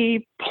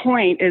key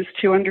point is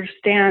to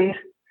understand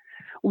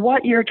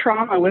what your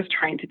trauma was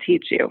trying to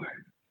teach you.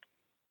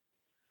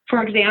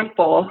 For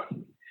example,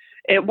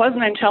 it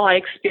wasn't until I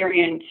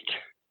experienced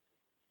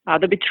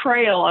the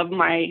betrayal of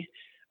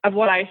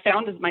what I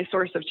found as my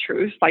source of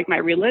truth, like my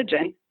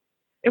religion.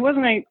 It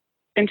wasn't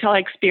until I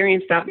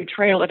experienced that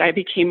betrayal that I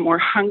became more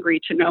hungry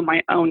to know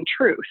my own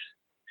truth.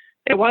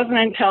 It wasn't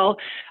until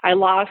I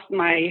lost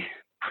my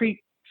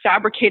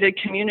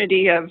prefabricated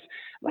community of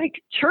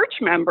church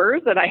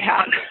members that I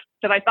had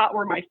that I thought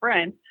were my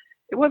friends.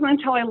 It wasn't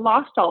until I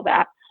lost all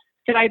that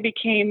that I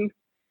became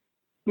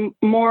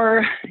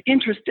more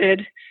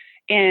interested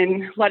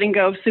in letting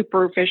go of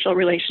superficial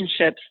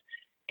relationships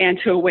and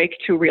to awake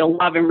to real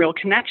love and real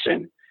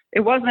connection.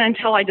 It wasn't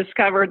until I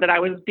discovered that I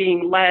was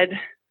being led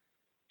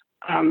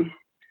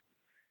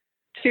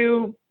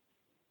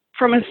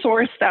from a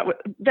source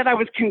that I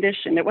was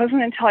conditioned. It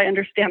wasn't until I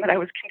understand that I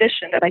was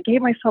conditioned that I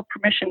gave myself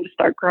permission to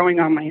start growing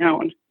on my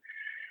own.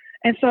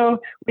 And so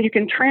when you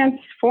can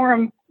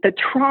transform the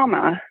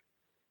trauma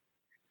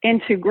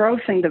into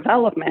growth and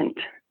development,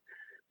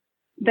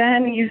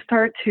 then you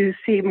start to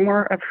see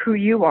more of who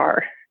you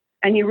are,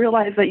 and you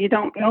realize that you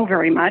don't know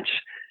very much,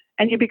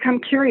 and you become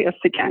curious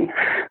again.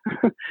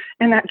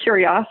 And that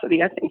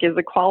curiosity, I think, is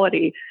a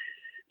quality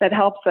that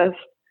helps us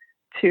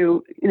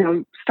to,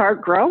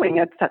 start growing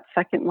at that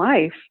second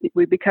life.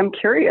 We become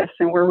curious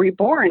and we're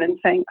reborn and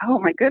saying, oh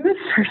my goodness,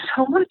 there's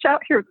so much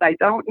out here that I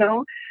don't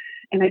know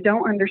and I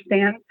don't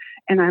understand,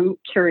 and I'm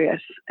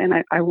curious and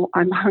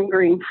I'm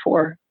hungering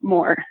for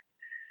more.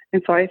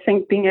 And so I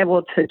think being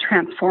able to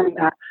transform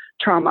that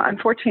trauma,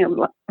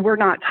 unfortunately, we're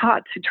not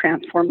taught to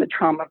transform the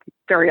trauma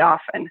very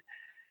often.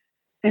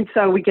 And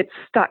so we get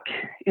stuck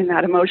in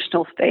that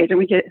emotional stage, and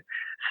we get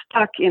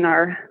stuck in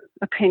our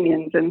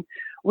opinions, and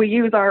we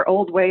use our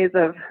old ways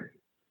of,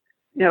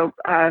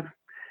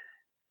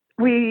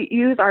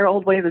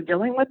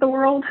 dealing with the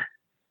world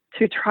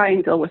to try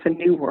and deal with a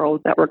new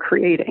world that we're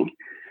creating.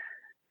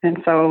 And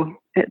so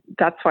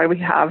that's why we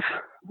have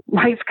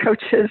life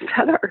coaches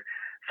that are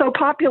so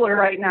popular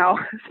right now,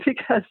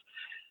 because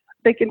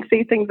they can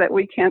see things that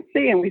we can't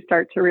see, and we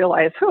start to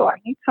realize, I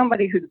need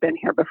somebody who's been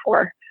here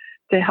before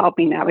to help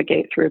me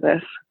navigate through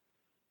this.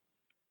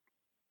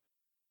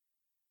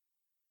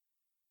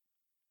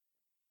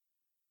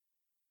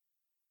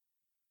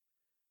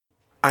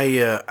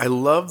 I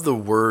love the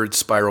word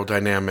spiral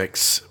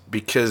dynamics,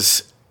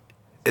 because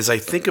as I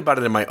think about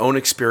it in my own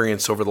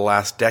experience over the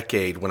last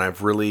decade, when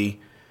I've really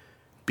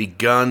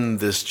begun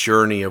this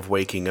journey of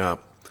waking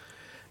up,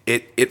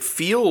 it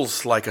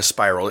feels like a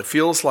spiral. It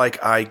feels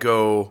like I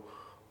go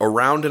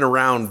around and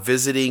around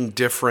visiting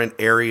different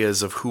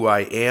areas of who I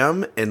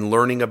am and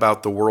learning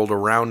about the world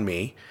around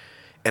me.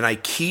 And I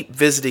keep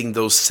visiting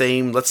those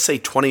same, let's say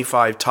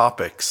 25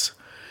 topics.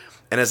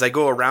 And as I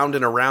go around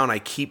and around, I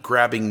keep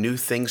grabbing new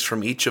things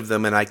from each of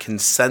them, and I can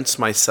sense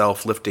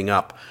myself lifting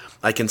up.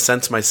 I can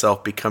sense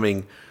myself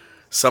becoming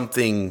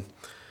something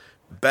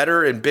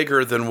better and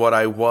bigger than what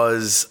I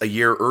was a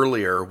year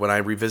earlier when I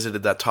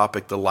revisited that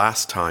topic the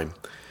last time.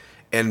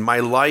 And my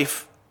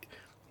life,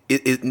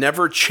 it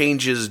never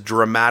changes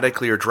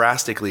dramatically or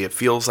drastically. It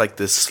feels like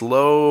this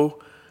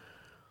slow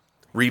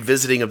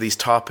revisiting of these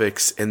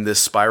topics and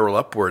this spiral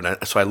upward.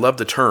 So I love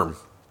the term.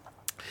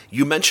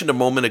 You mentioned a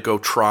moment ago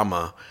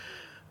trauma.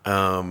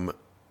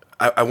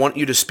 I want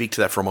you to speak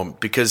to that for a moment,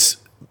 because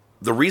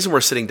the reason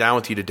we're sitting down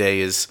with you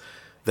today is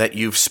that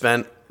you've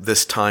spent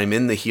this time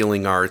in the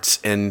healing arts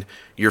and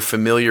you're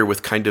familiar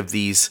with kind of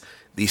these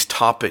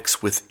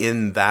topics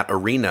within that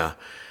arena.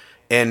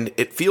 And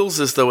it feels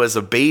as though as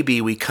a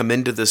baby we come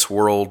into this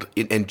world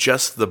and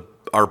just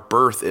our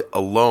birth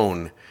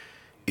alone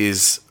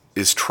is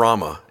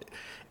trauma.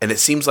 And it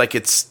seems like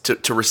it's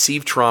to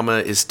receive trauma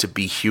is to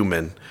be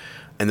human.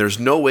 And there's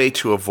no way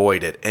to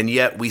avoid it. And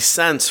yet we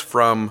sense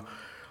from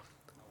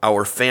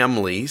our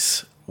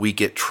families, we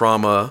get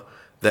trauma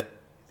that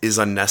is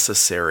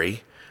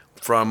unnecessary.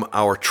 From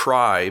our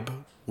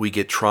tribe, we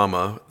get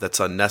trauma that's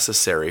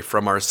unnecessary.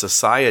 From our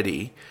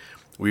society,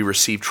 we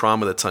receive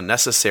trauma that's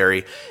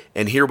unnecessary.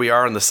 And here we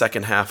are in the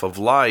second half of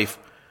life,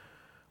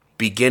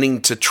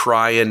 beginning to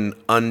try and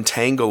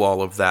untangle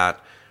all of that.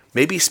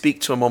 Maybe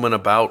speak to a moment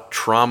about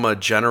trauma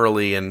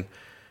generally and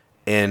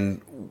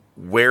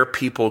where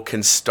people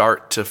can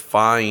start to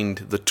find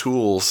the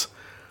tools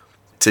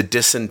to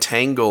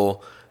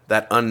disentangle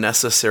that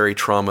unnecessary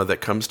trauma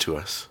that comes to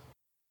us.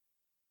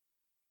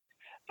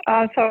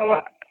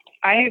 So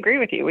I agree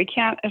with you. We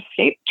can't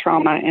escape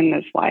trauma in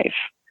this life.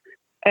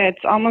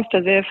 It's almost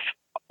as if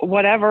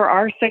whatever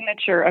our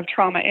signature of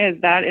trauma is,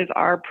 that is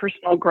our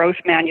personal growth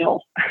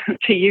manual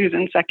to use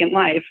in Second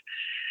Life.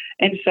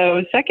 And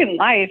so Second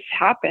Life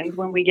happens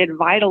when we get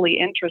vitally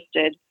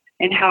interested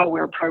in how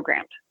we're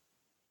programmed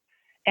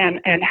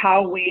and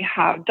how we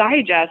have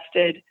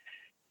digested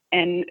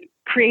and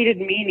created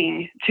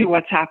meaning to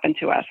what's happened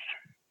to us.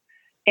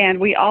 And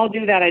we all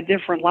do that at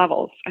different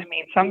levels. I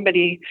mean,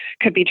 somebody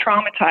could be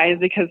traumatized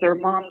because their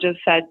mom just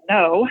said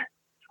no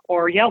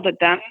or yelled at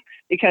them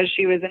because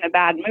she was in a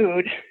bad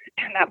mood,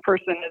 and that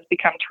person has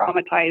become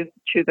traumatized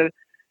to the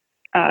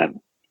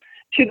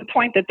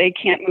point that they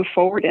can't move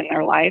forward in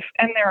their life.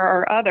 And there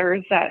are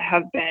others that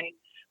have been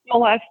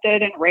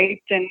molested and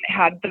raped and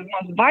had the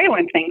most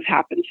violent things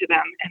happen to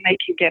them, and they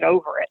can get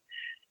over it.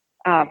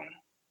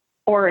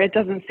 Or it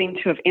doesn't seem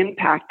to have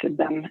impacted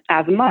them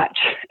as much.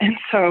 And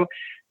so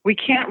we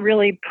can't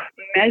really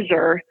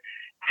measure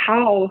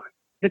how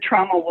the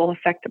trauma will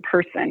affect a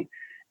person.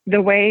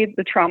 The way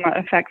the trauma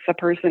affects a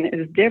person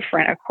is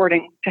different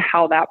according to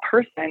how that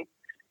person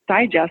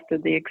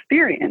digested the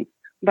experience.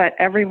 But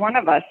every one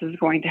of us is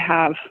going to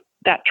have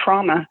that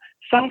trauma,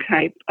 some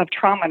type of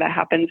trauma that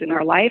happens in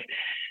our life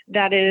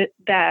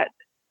that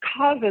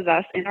causes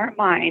us in our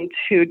mind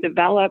to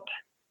develop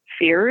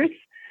fears,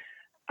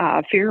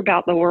 fear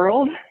about the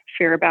world,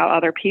 fear about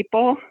other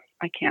people.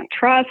 I can't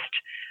trust.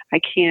 I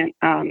can't.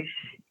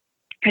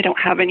 I don't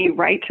have any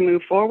right to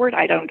move forward.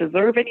 I don't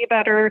deserve any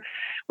better.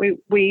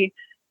 We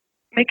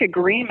make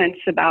agreements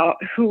about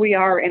who we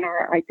are in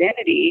our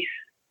identity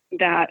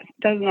that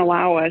doesn't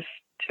allow us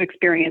to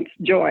experience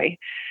joy.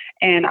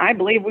 And I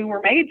believe we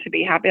were made to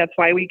be happy. That's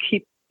why we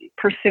keep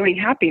pursuing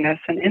happiness.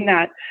 And in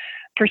that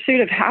pursuit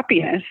of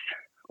happiness,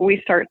 we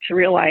start to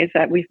realize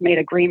that we've made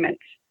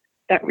agreements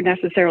that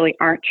necessarily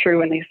aren't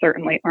true, and they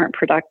certainly aren't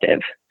productive.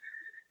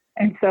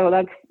 And so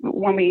that's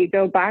when we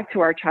go back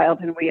to our child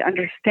and we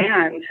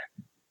understand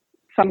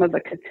some of the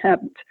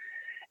contempt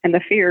and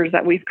the fears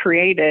that we've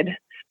created,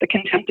 the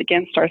contempt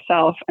against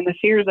ourselves and the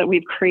fears that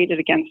we've created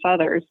against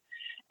others.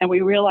 And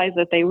we realize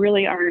that they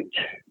really aren't,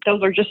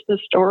 those are just the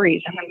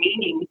stories and the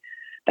meaning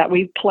that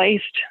we've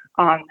placed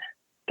on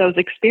those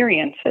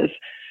experiences,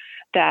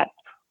 that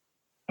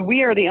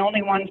we are the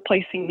only ones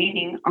placing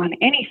meaning on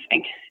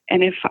anything.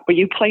 And if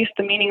you place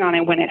the meaning on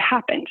it when it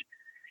happened,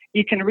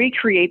 you can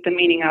recreate the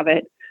meaning of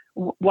it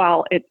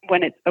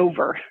when it's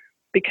over,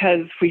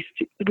 because we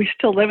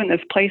still live in this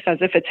place as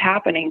if it's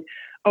happening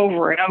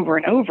over and over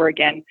and over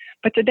again.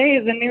 But today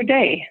is a new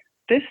day.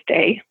 This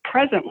day,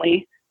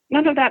 presently,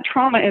 none of that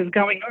trauma is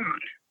going on.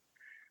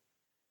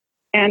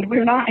 And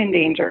we're not in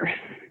danger.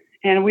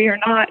 And we are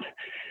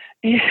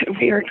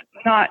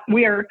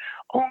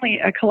only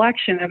a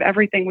collection of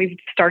everything we've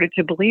started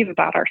to believe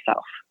about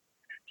ourselves.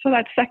 So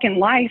that second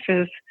life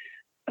is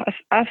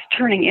us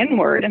turning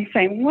inward and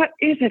saying, what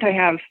is it I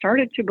have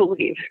started to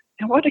believe?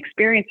 And what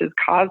experiences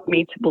caused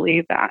me to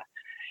believe that?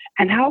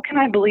 And how can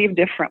I believe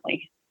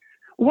differently?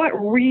 What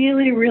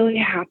really, really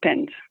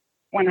happened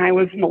when I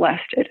was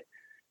molested?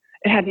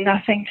 It had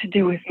nothing to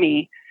do with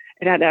me.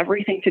 It had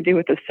everything to do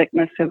with the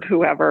sickness of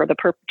whoever the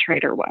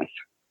perpetrator was.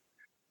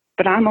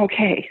 But I'm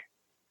okay.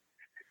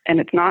 And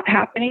it's not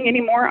happening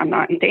anymore. I'm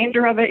not in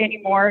danger of it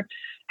anymore.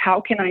 How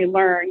can I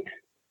learn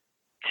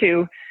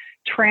to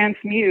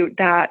transmute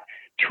that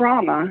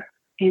trauma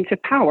into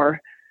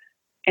power?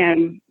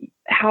 And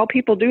how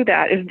people do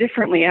that is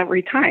differently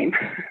every time.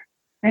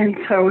 And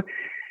so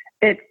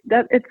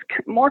it's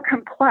more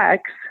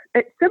complex.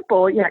 It's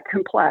simple yet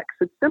complex.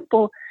 It's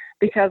simple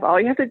because all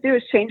you have to do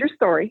is change your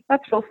story.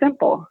 That's real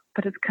simple,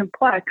 but it's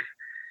complex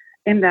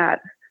in that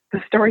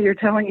the story you're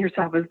telling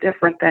yourself is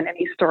different than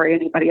any story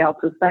anybody else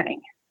is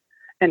saying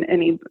and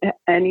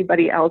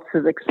anybody else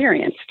has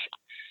experienced.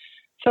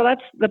 So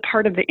that's the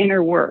part of the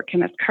inner work,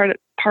 and that's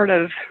part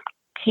of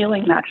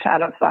healing that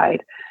shadow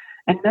side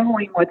and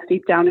knowing what's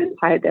deep down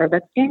inside there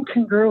that's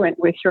incongruent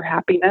with your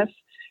happiness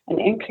and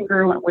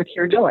incongruent with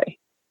your joy.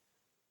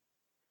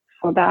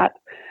 So that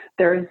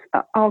there's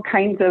all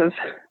kinds of,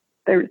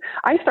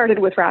 I started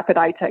with rapid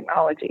eye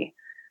technology.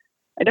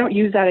 I don't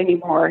use that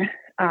anymore.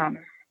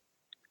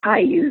 I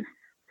use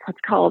what's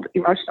called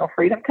emotional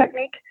freedom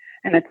technique,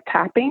 and it's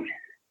tapping.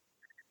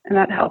 And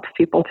that helps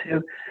people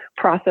to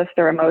process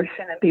their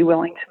emotion and be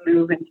willing to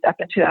move and step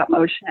into that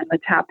motion. And the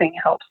tapping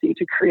helps you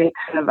to create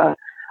kind of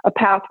a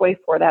pathway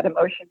for that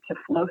emotion to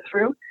flow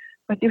through.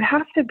 But you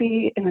have to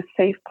be in a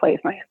safe place.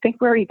 And I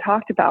think we already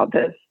talked about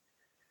this.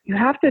 You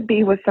have to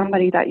be with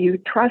somebody that you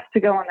trust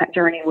to go on that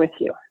journey with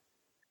you,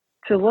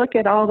 to look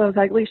at all those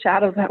ugly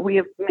shadows that we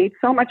have made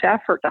so much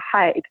effort to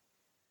hide.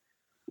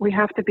 We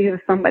have to be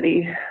with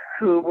somebody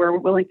who we're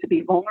willing to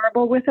be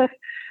vulnerable with us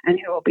and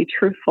who will be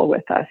truthful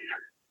with us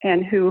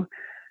and who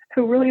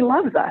really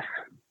loves us.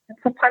 And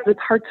sometimes it's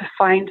hard to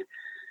find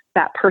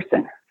that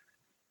person.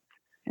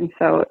 And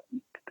so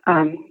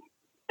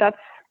that's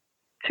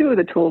two of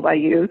the tools I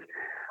use.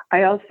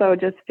 I also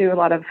just do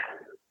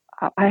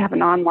I have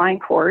an online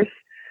course,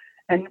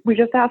 and we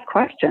just ask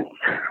questions.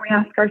 We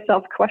ask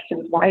ourselves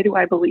questions. Why do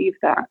I believe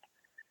that?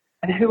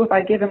 And who have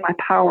I given my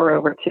power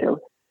over to?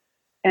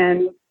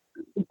 And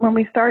when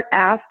we start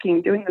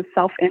asking, doing the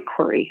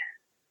self-inquiry,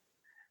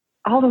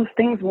 all those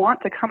things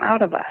want to come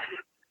out of us.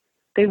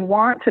 They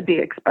want to be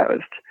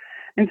exposed.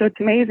 And so it's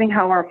amazing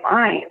how our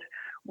mind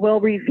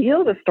will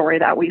reveal the story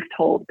that we've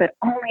told, but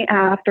only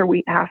after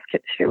we ask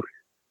it to.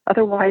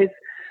 Otherwise,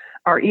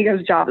 our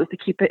ego's job is to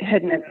keep it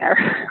hidden in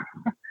there.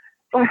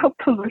 So I hope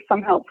those are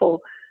some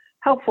helpful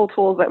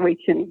tools that we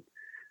can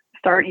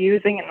start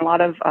using. And a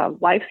lot of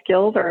life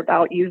skills are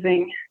about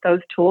using those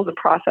tools and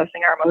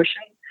processing our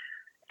emotions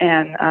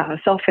and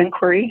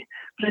self-inquiry.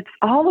 But it's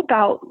all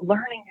about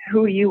learning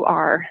who you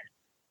are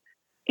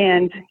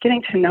and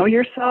getting to know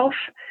yourself,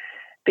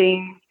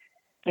 being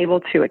able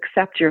to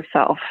accept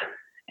yourself,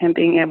 and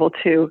being able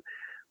to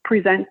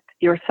present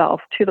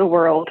yourself to the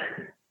world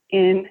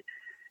in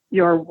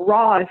your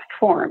rawest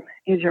form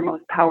is your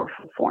most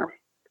powerful form.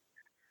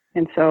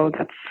 And so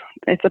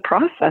it's a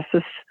process.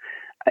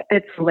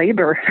 It's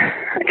labor.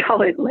 I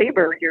call it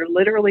labor. You're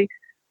literally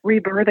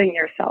rebirthing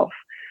yourself.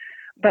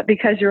 But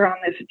because you're on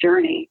this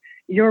journey,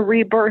 your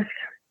rebirth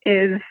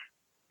is,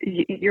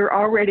 you're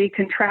already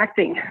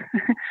contracting.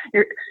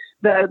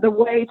 the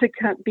way to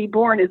be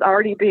born is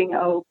already being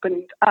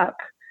opened up.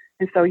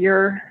 And so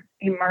your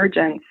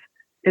emergence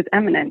is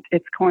imminent.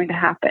 It's going to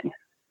happen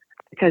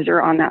because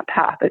you're on that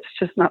path. It's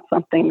just not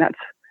something that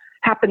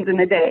happens in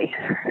a day.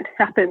 It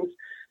happens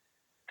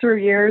through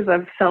years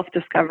of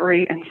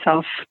self-discovery and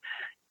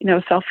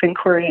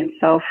self-inquiry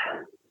and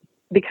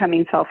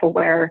becoming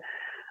self-aware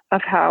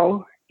of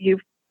how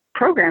you've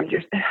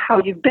how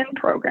you've been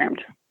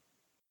programmed.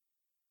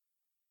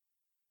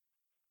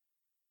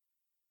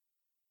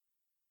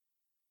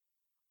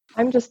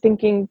 I'm just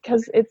thinking,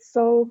 because it's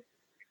so,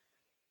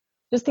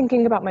 just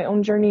thinking about my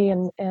own journey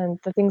and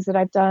the things that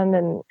I've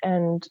done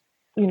and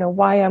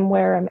why I'm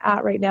where I'm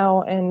at right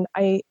now. And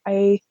I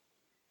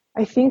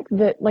think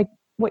that, like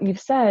what you've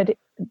said,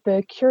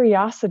 the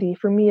curiosity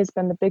for me has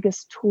been the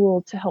biggest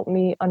tool to help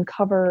me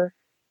uncover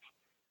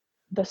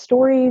the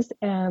stories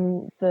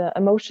and the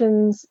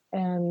emotions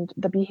and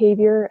the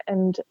behavior.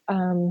 And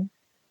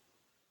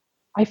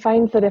I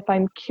find that if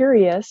I'm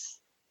curious,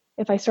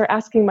 if I start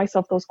asking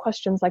myself those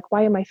questions, like,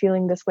 why am I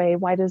feeling this way?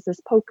 Why does this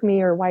poke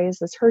me? Or why is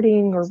this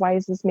hurting? Or why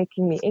is this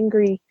making me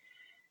angry?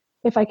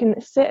 If I can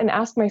sit and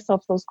ask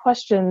myself those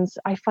questions,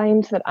 I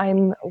find that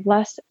I'm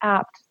less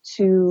apt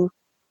to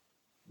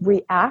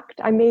react.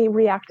 I may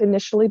react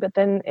initially, but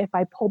then if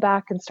I pull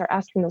back and start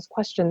asking those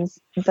questions,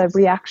 the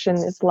reaction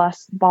is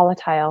less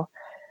volatile.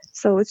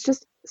 So it's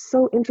just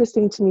so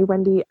interesting to me,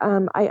 Wendy.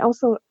 I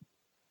also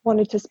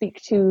wanted to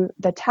speak to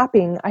the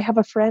tapping. I have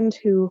a friend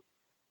who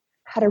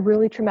had a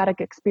really traumatic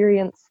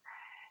experience,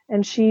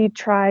 and she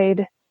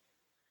tried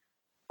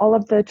all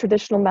of the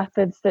traditional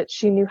methods that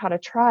she knew how to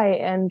try,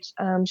 and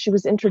she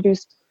was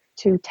introduced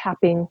to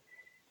tapping,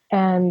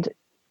 and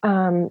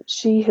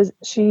she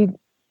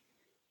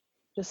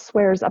just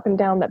swears up and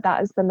down that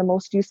has been the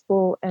most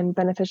useful and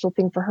beneficial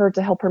thing for her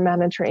to help her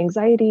manage her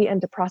anxiety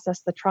and to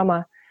process the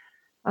trauma.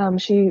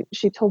 She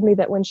told me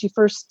that when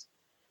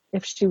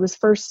if she was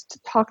first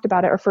talked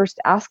about it or first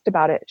asked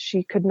about it,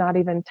 she could not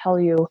even tell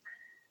you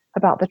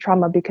about the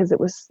trauma because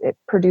it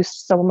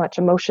produced so much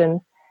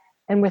emotion.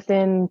 And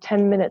within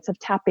 10 minutes of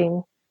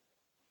tapping,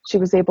 she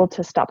was able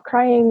to stop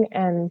crying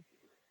and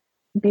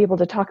be able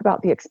to talk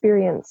about the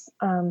experience.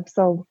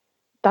 So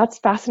that's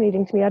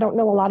fascinating to me. I don't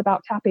know a lot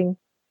about tapping.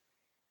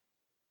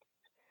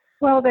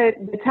 Well, the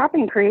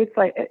tapping creates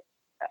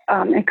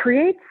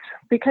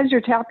because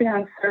you're tapping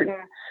on certain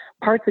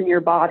parts in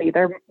your body,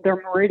 they're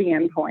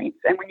meridian points.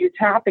 And when you're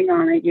tapping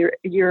on it,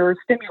 you're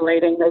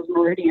stimulating those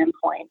meridian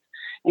points,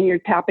 and you're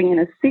tapping in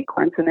a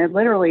sequence, and it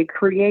literally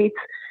creates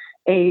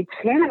a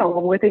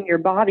channel within your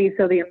body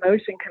so the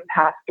emotion can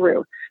pass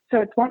through.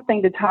 So it's one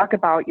thing to talk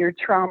about your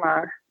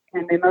trauma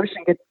and the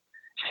emotion gets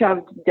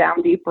shoved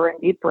down deeper and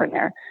deeper in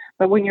there.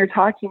 But when you're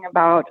talking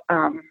about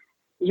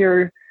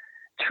your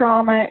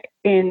trauma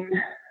in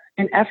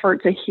an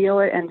effort to heal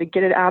it and to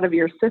get it out of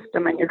your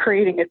system, and you're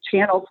creating a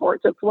channel for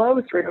it to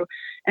flow through,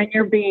 and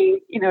you're being,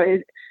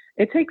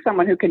 it takes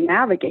someone who can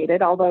navigate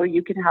it, although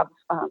you can have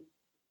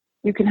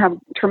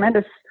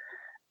tremendous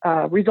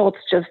results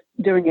just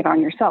doing it on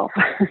yourself,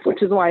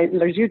 which is why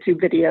there's YouTube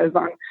videos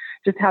on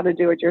just how to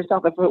do it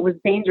yourself. If it was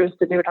dangerous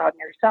to do it on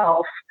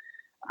yourself,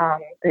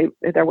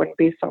 there wouldn't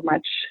be so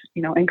much,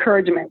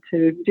 encouragement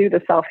to do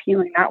the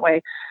self-healing that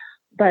way.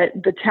 But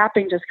the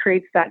tapping just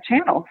creates that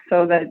channel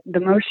so that the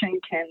emotion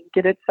can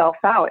get itself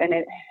out. And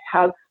it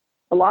has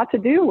a lot to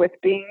do with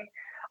being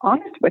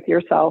honest with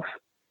yourself.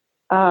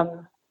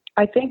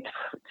 I think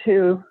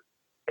to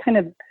kind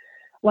of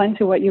lend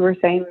to what you were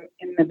saying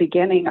in the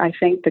beginning, I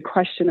think the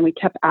question that we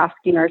kept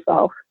asking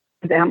ourselves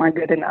is, am I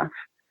good enough?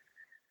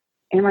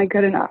 Am I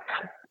good enough?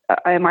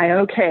 Am I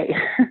okay?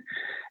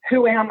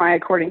 Who am I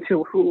according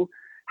to who?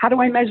 How do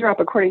I measure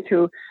up according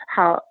to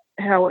how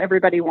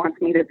everybody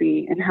wants me to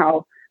be and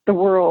how the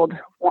world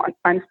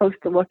I'm supposed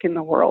to look in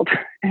the world?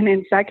 And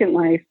in Second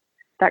Life,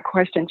 that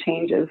question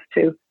changes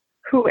to,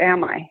 who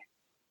am I?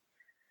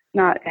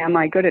 Not, am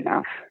I good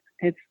enough?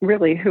 It's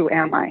really, who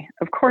am I?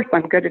 Of course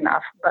I'm good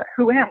enough, but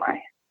who am I?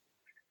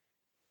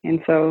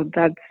 And so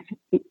that's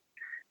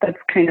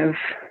kind of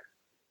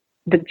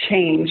the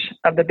change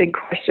of the big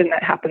question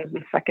that happens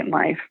in Second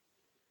Life.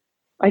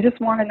 I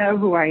just want to know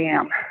who I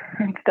am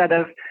instead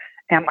of,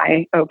 am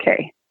I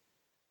okay?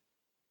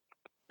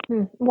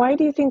 Why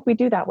do you think we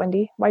do that,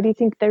 Wendy? Why do you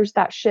think there's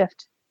that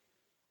shift?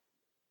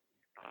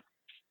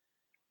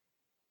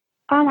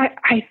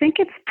 I think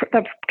it's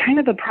the kind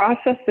of the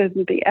process and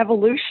the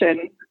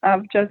evolution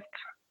of just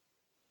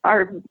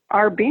our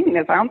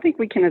beingness. I don't think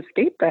we can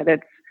escape it.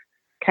 It's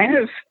kind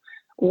of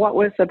what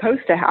was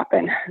supposed to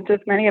happen.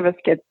 Just many of us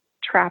get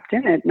trapped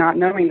in it, not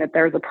knowing that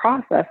there's a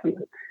process and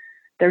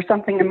there's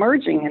something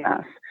emerging in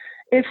us.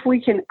 If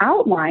we can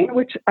outline,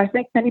 which I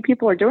think many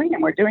people are doing,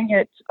 and we're doing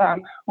it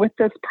with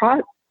this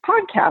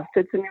podcast,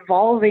 it's an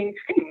evolving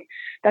thing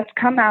that's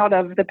come out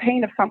of the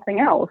pain of something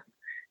else.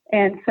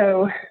 And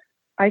so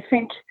I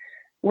think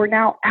we're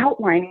now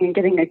outlining and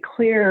getting a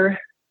clear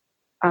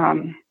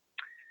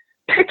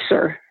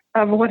picture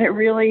of what it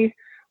really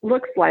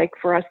looks like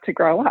for us to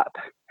grow up.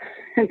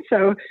 And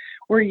so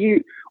we're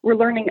we're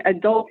learning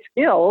adult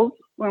skills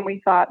when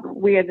we thought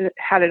we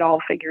had it all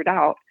figured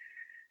out.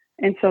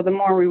 And so the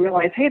more we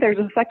realize, hey, there's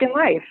a second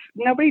life.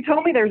 Nobody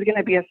told me there was going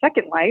to be a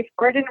second life,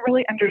 or I didn't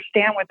really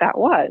understand what that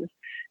was.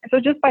 And so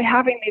just by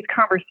having these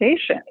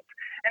conversations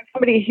and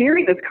somebody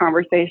hearing this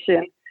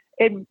conversation,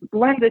 it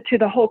lends it to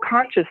the whole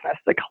consciousness,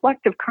 the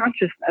collective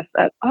consciousness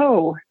that,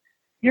 oh,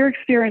 you're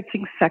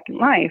experiencing second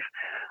life.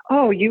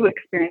 Oh, you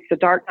experienced the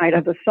dark night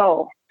of the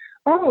soul.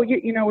 Oh,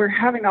 you know, we're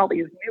having all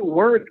these new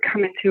words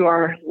come into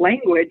our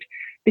language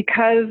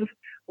because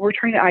we're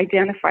trying to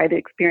identify the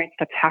experience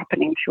that's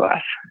happening to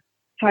us.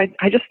 So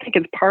I just think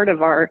it's part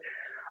of our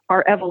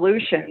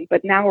evolution,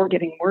 but now we're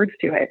getting words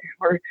to it.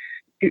 We're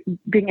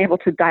being able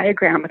to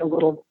diagram it a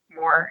little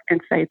more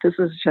and say, this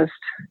is just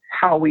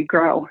how we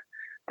grow.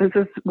 This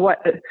is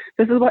what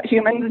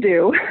humans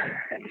do.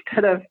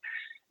 Instead of,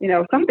 you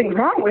know, something's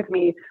wrong with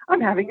me,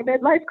 I'm having a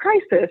midlife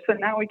crisis.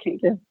 And now we can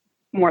give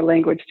more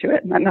language to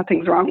it.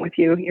 Nothing's wrong with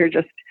you. You're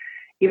just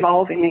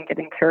evolving and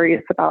getting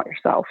curious about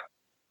yourself.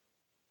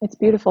 It's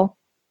beautiful.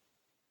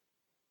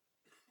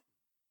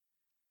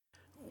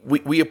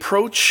 We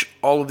approach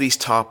all of these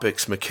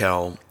topics,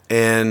 Mikkel,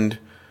 and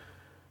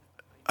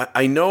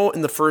I know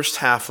in the first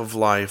half of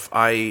life,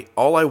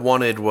 all I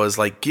wanted was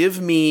like,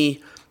 give me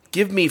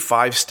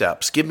 5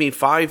 steps, give me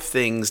 5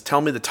 things,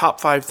 tell me the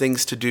top 5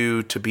 things to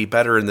do to be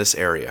better in this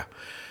area.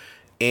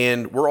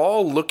 And we're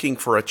all looking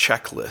for a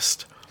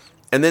checklist.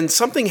 And then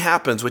something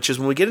happens, which is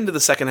when we get into the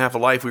second half of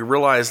life, we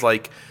realize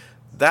like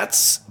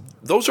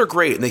those are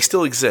great and they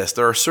still exist.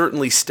 There are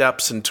certainly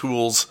steps and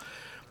tools.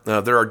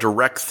 There are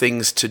direct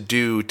things to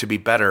do to be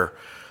better.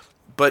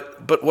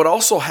 But what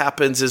also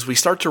happens is we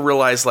start to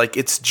realize like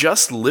it's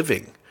just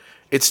living.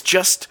 It's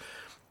just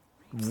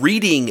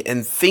reading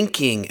and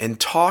thinking and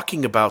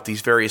talking about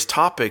these various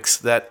topics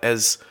that,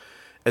 as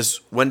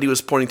Wendy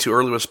was pointing to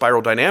earlier with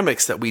spiral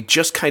dynamics, that we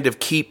just kind of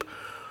keep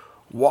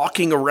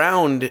walking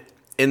around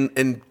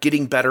and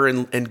getting better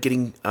and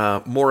getting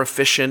more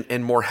efficient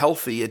and more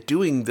healthy at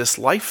doing this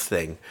life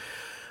thing.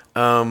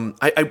 I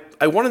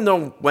want to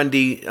know,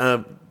 Wendy,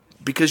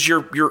 because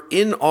you're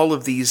in all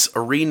of these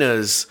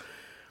arenas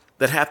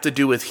that have to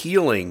do with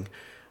healing,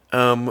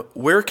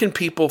 where can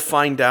people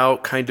find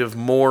out kind of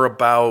more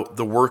about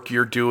the work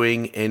you're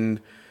doing and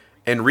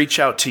reach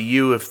out to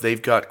you if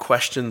they've got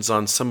questions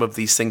on some of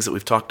these things that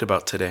we've talked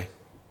about today?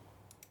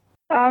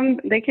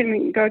 They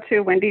can go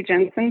to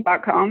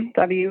wendyjensen.com,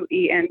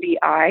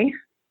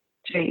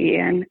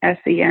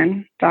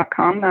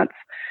 WendyJensen.com. That's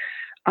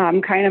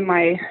kind of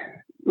my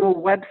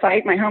little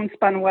website, my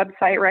homespun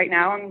website right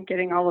now. I'm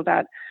getting all of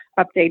that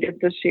updated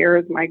this year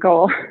is my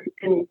goal.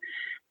 And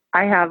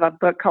I have a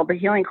book called The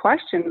Healing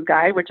Questions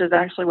Guide, which is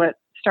actually what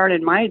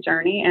started my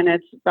journey, and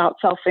it's about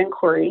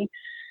self-inquiry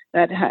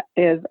that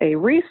is a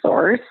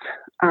resource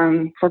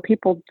for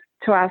people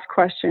to ask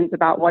questions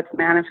about what's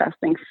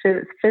manifesting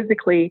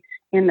physically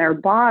in their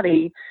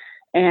body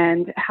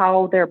and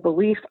how their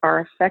beliefs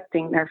are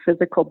affecting their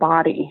physical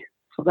body.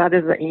 So that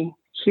is a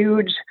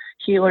huge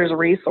healer's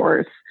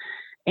resource.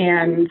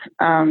 And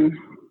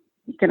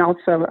you can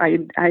also, I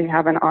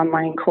have an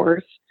online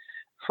course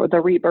for the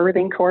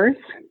rebirthing course.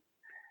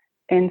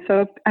 And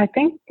so I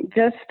think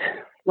just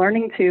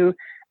learning to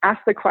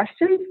ask the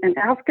questions and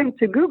ask them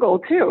to Google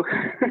too,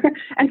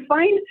 and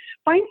find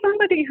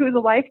somebody who's a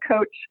life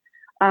coach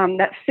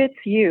that fits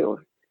you,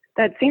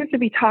 that seems to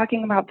be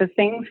talking about the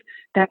things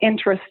that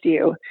interest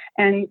you,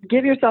 and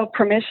give yourself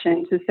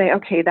permission to say,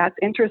 okay, that's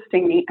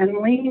interesting me, and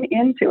lean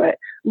into it.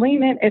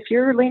 Lean in. If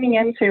you're leaning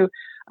into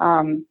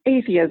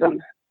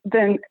atheism,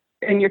 then,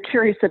 and you're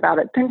curious about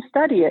it, then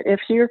study it.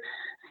 If you're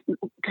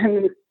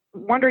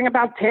wondering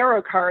about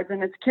tarot cards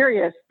and it's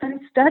curious, then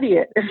study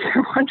it. If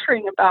you're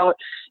wondering about,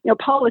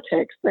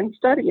 politics, then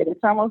study it.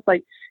 It's almost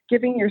like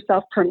giving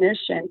yourself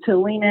permission to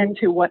lean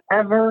into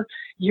whatever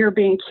you're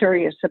being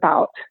curious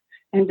about,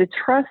 and to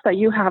trust that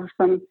you have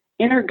some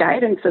inner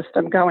guidance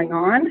system going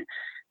on,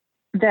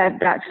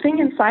 that thing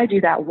inside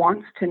you that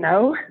wants to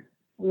know.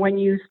 When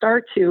you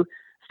start to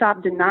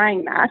stop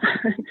denying that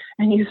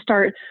and you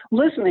start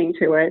listening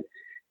to it,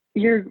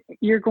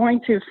 you're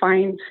going to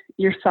find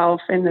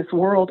yourself in this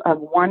world of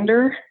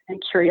wonder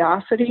and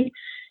curiosity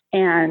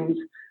and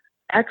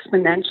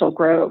exponential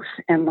growth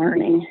and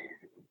learning.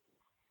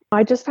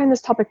 I just find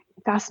this topic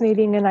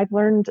fascinating, and I've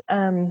learned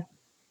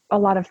a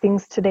lot of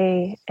things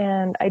today,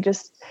 and it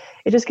just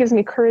gives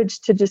me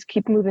courage to just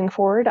keep moving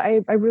forward.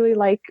 I really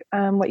like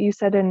what you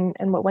said and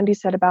what Wendy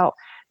said about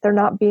there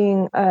not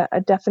being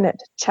a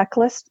definite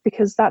checklist,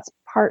 because that's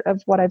part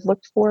of what I've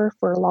looked for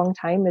a long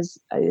time is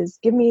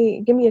give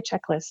me a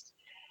checklist.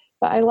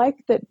 But I like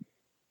that,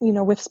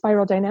 with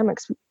spiral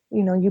dynamics,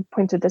 you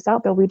pointed this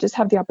out, Bill, we just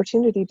have the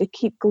opportunity to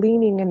keep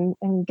gleaning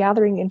and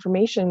gathering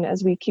information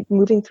as we keep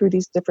moving through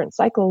these different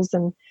cycles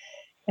and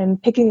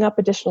picking up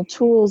additional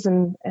tools.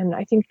 And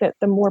I think that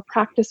the more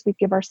practice we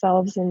give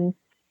ourselves and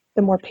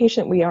the more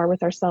patient we are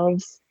with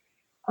ourselves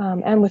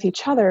and with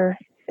each other,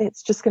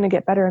 it's just going to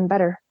get better and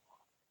better.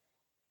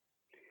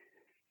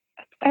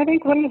 I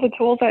think one of the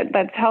tools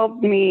that's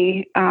helped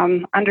me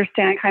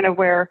understand kind of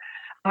where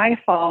I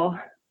fall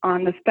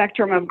on the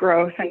spectrum of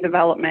growth and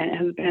development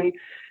has been,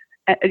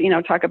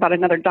 talk about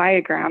another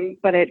diagram,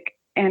 but it's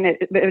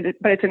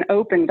an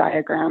open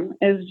diagram,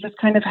 is just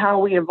kind of how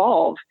we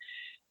evolve.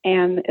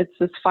 And it's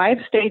this 5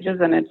 stages,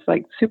 and it's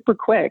like super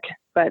quick.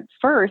 But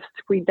first,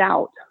 we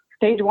doubt.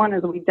 Stage 1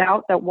 is we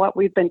doubt that what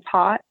we've been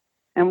taught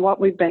and what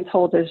we've been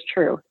told is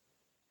true.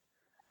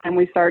 And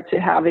we start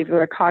to have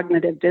either a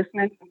cognitive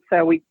dissonance, and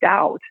so we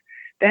doubt.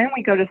 Then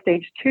we go to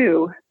stage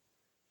 2,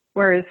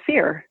 where is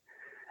fear.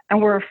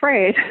 And we're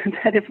afraid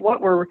that if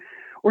what we're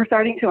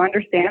starting to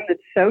understand that's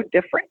so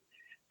different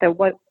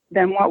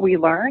than what we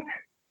learn,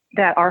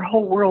 that our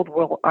whole world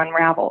will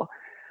unravel,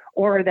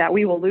 or that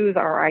we will lose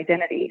our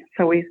identity.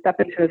 So we step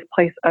into this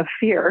place of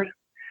fear.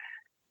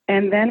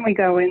 And then we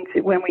go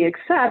into, when we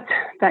accept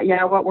that,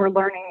 what we're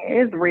learning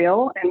is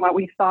real and what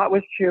we thought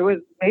was true is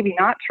maybe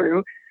not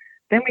true,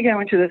 then we go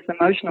into this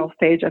emotional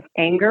stage of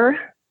anger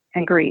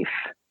and grief.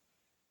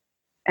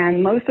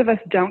 And most of us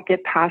don't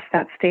get past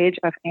that stage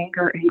of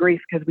anger and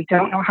grief because we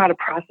don't know how to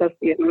process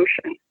the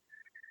emotion.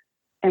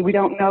 And we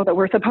don't know that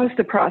we're supposed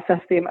to process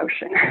the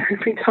emotion.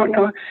 We don't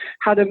know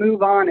how to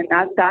move on. And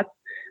that's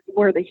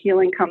where the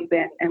healing comes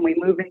in. And we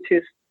move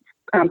into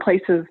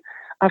places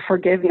of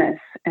forgiveness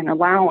and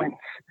allowance.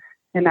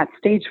 And that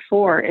stage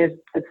 4 is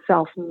the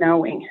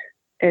self-knowing,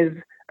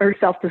 or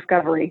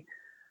self-discovery.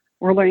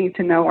 We're learning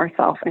to know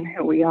ourselves and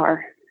who we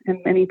are. And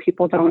many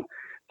people don't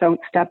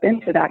step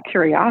into that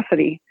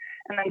curiosity.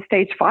 And then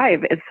stage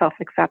 5 is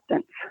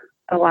self-acceptance,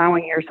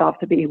 allowing yourself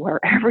to be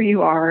wherever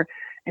you are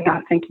and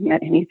not thinking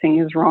that anything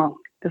is wrong.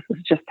 This is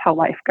just how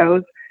life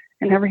goes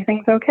and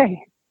everything's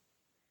okay.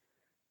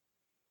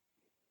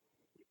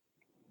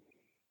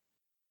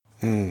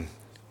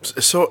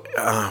 So,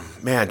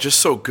 man, just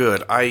so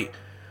good. I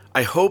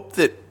hope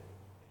that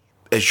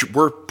as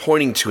we're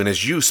pointing to, and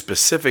as you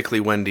specifically,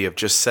 Wendy, have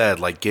just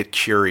said, like, get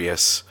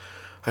curious.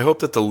 I hope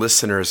that the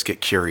listeners get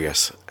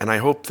curious. And I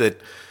hope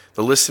that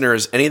the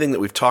listeners, anything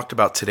that we've talked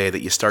about today,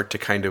 that you start to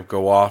kind of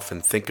go off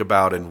and think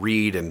about and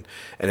read, and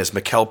as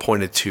Mikkel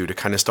pointed to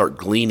kind of start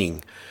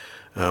gleaning.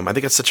 I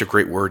think that's such a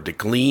great word, to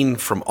glean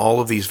from all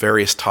of these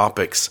various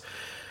topics.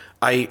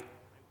 I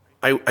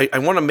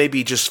want to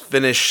maybe just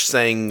finish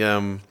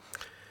saying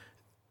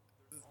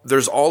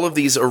there's all of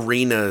these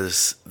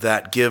arenas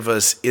that give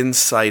us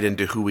insight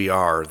into who we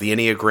are, the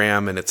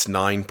Enneagram and its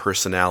 9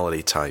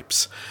 personality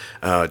types.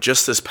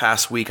 Just this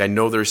past week, I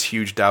know there's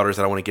huge doubters.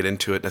 I don't want to get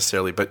into it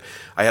necessarily, but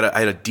I had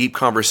a deep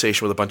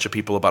conversation with a bunch of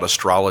people about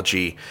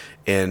astrology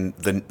and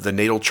the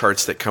natal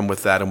charts that come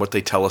with that and what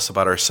they tell us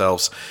about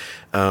ourselves.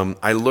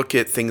 I look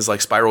at things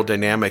like spiral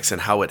dynamics and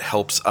how it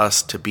helps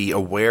us to be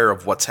aware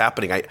of what's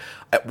happening.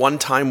 At one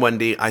time,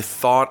 Wendy, I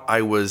thought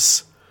I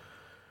was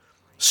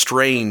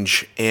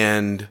strange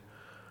and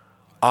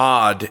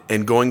odd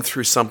and going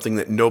through something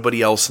that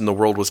nobody else in the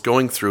world was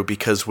going through,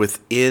 because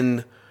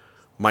within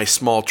my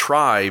small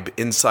tribe,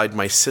 inside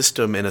my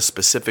system, in a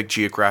specific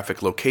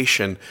geographic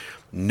location,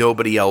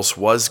 nobody else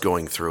was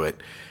going through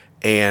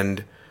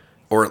it.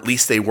 Or at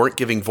least they weren't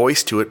giving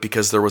voice to it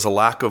because there was a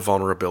lack of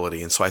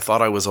vulnerability. And so I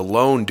thought I was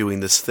alone doing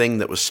this thing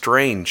that was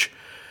strange.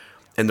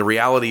 And the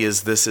reality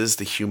is, this is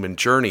the human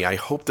journey. I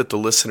hope that the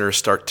listeners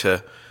start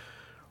to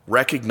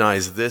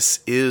recognize this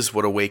is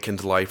what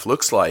awakened life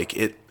looks like.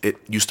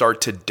 You start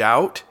to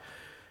doubt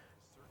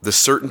the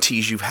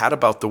certainties you've had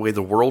about the way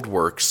the world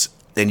works,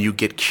 and you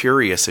get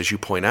curious, as you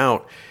point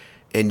out,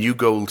 and you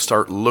go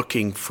start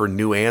looking for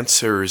new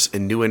answers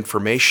and new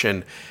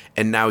information,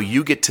 and now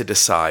you get to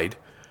decide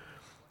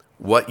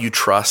what you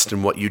trust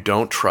and what you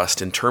don't trust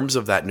in terms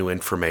of that new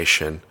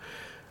information.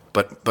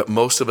 But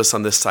most of us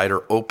on this side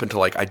are open to,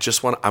 like,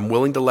 I'm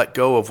willing to let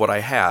go of what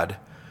I had.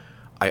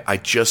 I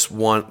just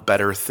want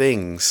better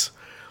things.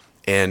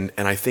 And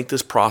I think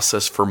this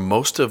process for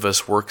most of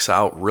us works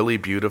out really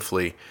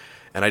beautifully.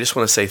 And I just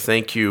want to say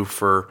thank you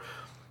for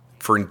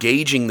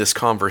engaging this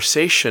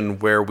conversation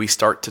where we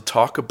start to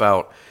talk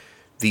about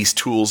these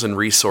tools and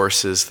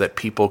resources that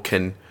people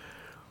can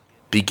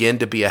begin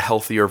to be a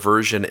healthier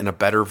version and a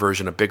better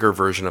version, a bigger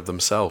version of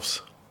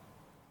themselves.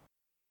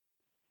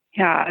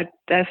 Yeah,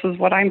 this is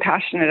what I'm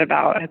passionate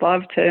about. I'd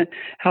love to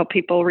help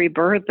people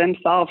rebirth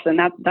themselves. And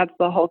that's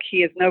the whole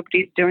key, is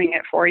nobody's doing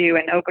it for you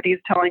and nobody's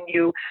telling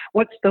you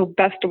what's the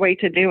best way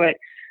to do it.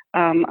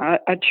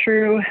 A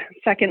true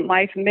second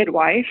life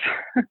midwife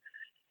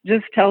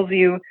just tells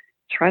you,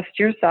 trust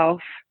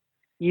yourself.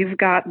 You've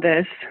got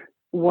this.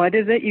 What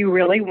is it you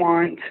really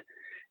want?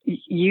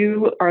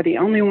 You are the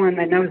only one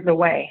that knows the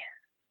way.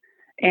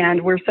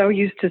 And we're so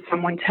used to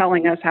someone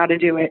telling us how to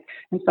do it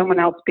and someone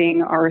else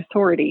being our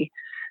authority,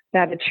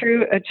 that a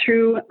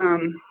true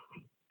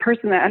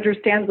person that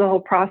understands the whole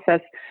process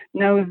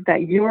knows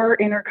that your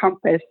inner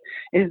compass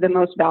is the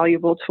most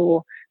valuable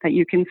tool that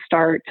you can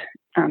start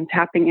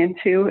tapping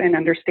into and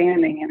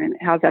understanding. And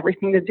it has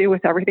everything to do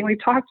with everything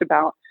we've talked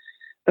about: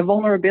 the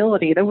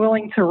vulnerability, the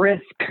willing to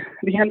risk,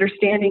 the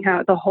understanding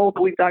how the hole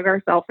that we've dug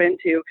ourselves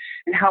into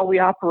and how we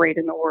operate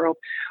in the world,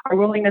 our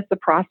willingness to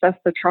process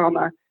the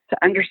trauma, to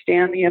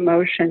understand the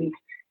emotions,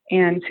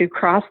 and to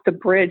cross the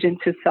bridge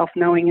into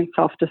self-knowing and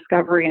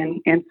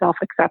self-discovery and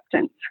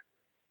self-acceptance.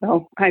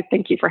 So I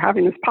thank you for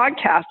having this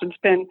podcast.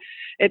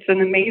 It's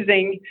an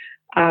amazing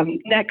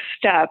next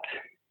step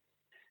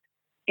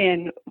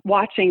in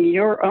watching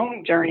your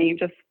own journey,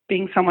 just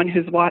being someone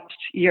who's watched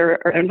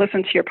and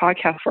listened to your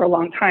podcast for a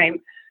long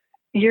time.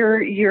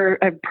 You're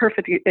a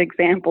perfect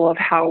example of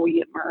how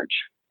we emerge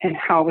and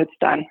how it's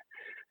done.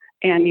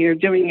 And you're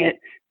doing it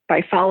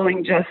by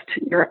following just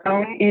your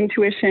own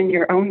intuition,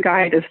 your own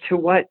guide as to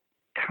what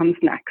comes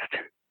next.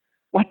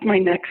 What's my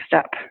next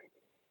step?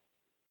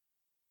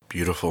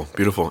 Beautiful,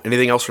 beautiful.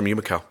 Anything else from you,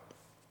 Mikkel?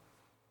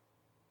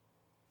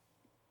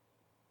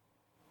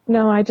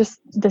 No,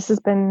 this has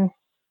been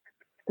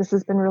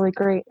really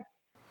great.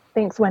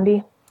 Thanks,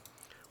 Wendy.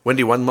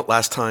 Wendy, one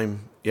last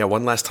time,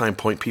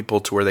 point people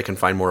to where they can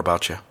find more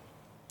about you.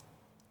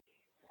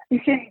 You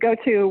can go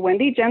to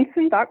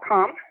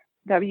wendyjensen.com,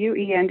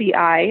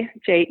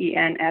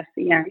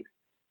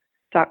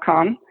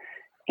 WendyJensen.com,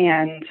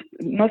 and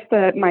most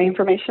of my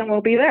information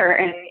will be there.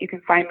 And you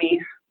can find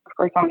me, of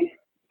course, on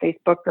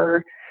Facebook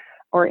or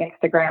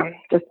Instagram,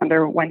 just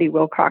under Wendy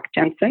Wilcock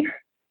Jensen.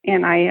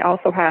 And I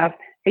also have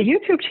a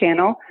YouTube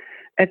channel.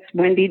 It's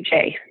Wendy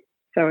J.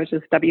 So it's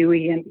just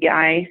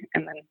WENDI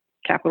and then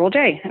capital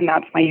J, and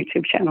that's my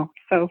YouTube channel.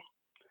 So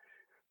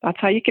that's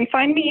how you can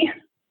find me.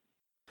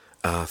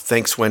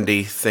 Thanks,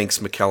 Wendy. Thanks,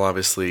 Mikkel.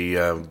 Obviously,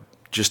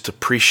 just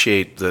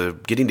appreciate the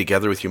getting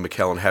together with you,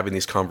 Mikkel, and having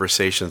these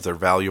conversations. They're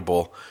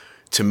valuable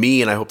to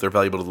me, and I hope they're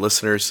valuable to the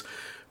listeners.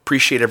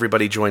 Appreciate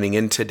everybody joining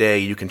in today.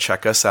 You can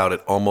check us out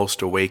at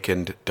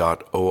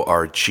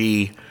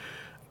almostawakened.org.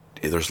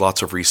 There's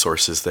lots of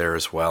resources there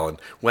as well.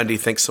 And Wendy,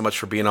 thanks so much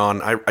for being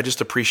on. I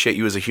just appreciate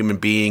you as a human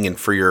being and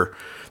for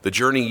the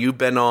journey you've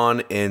been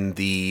on and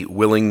the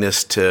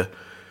willingness to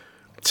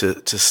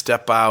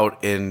step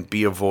out and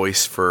be a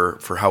voice for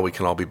how we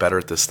can all be better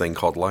at this thing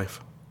called life.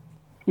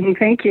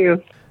 Thank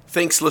you.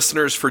 Thanks,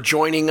 listeners, for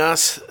joining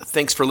us.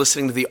 Thanks for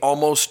listening to the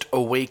Almost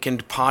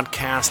Awakened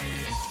podcast.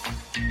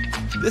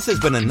 This has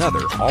been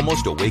another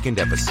Almost Awakened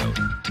episode.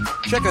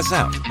 Check us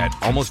out at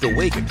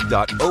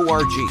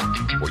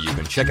almostawakened.org, where you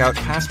can check out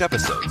past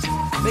episodes,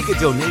 make a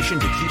donation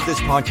to keep this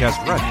podcast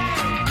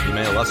running,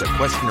 email us a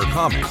question or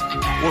comment,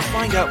 or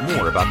find out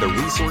more about the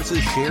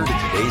resources shared in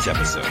today's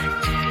episode.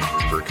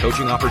 For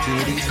coaching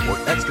opportunities or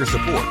extra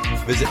support,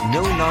 visit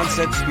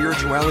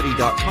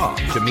NoNonsenseSpirituality.com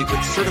to meet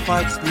with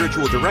Certified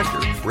Spiritual Director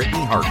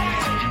Brittany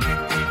Hartman.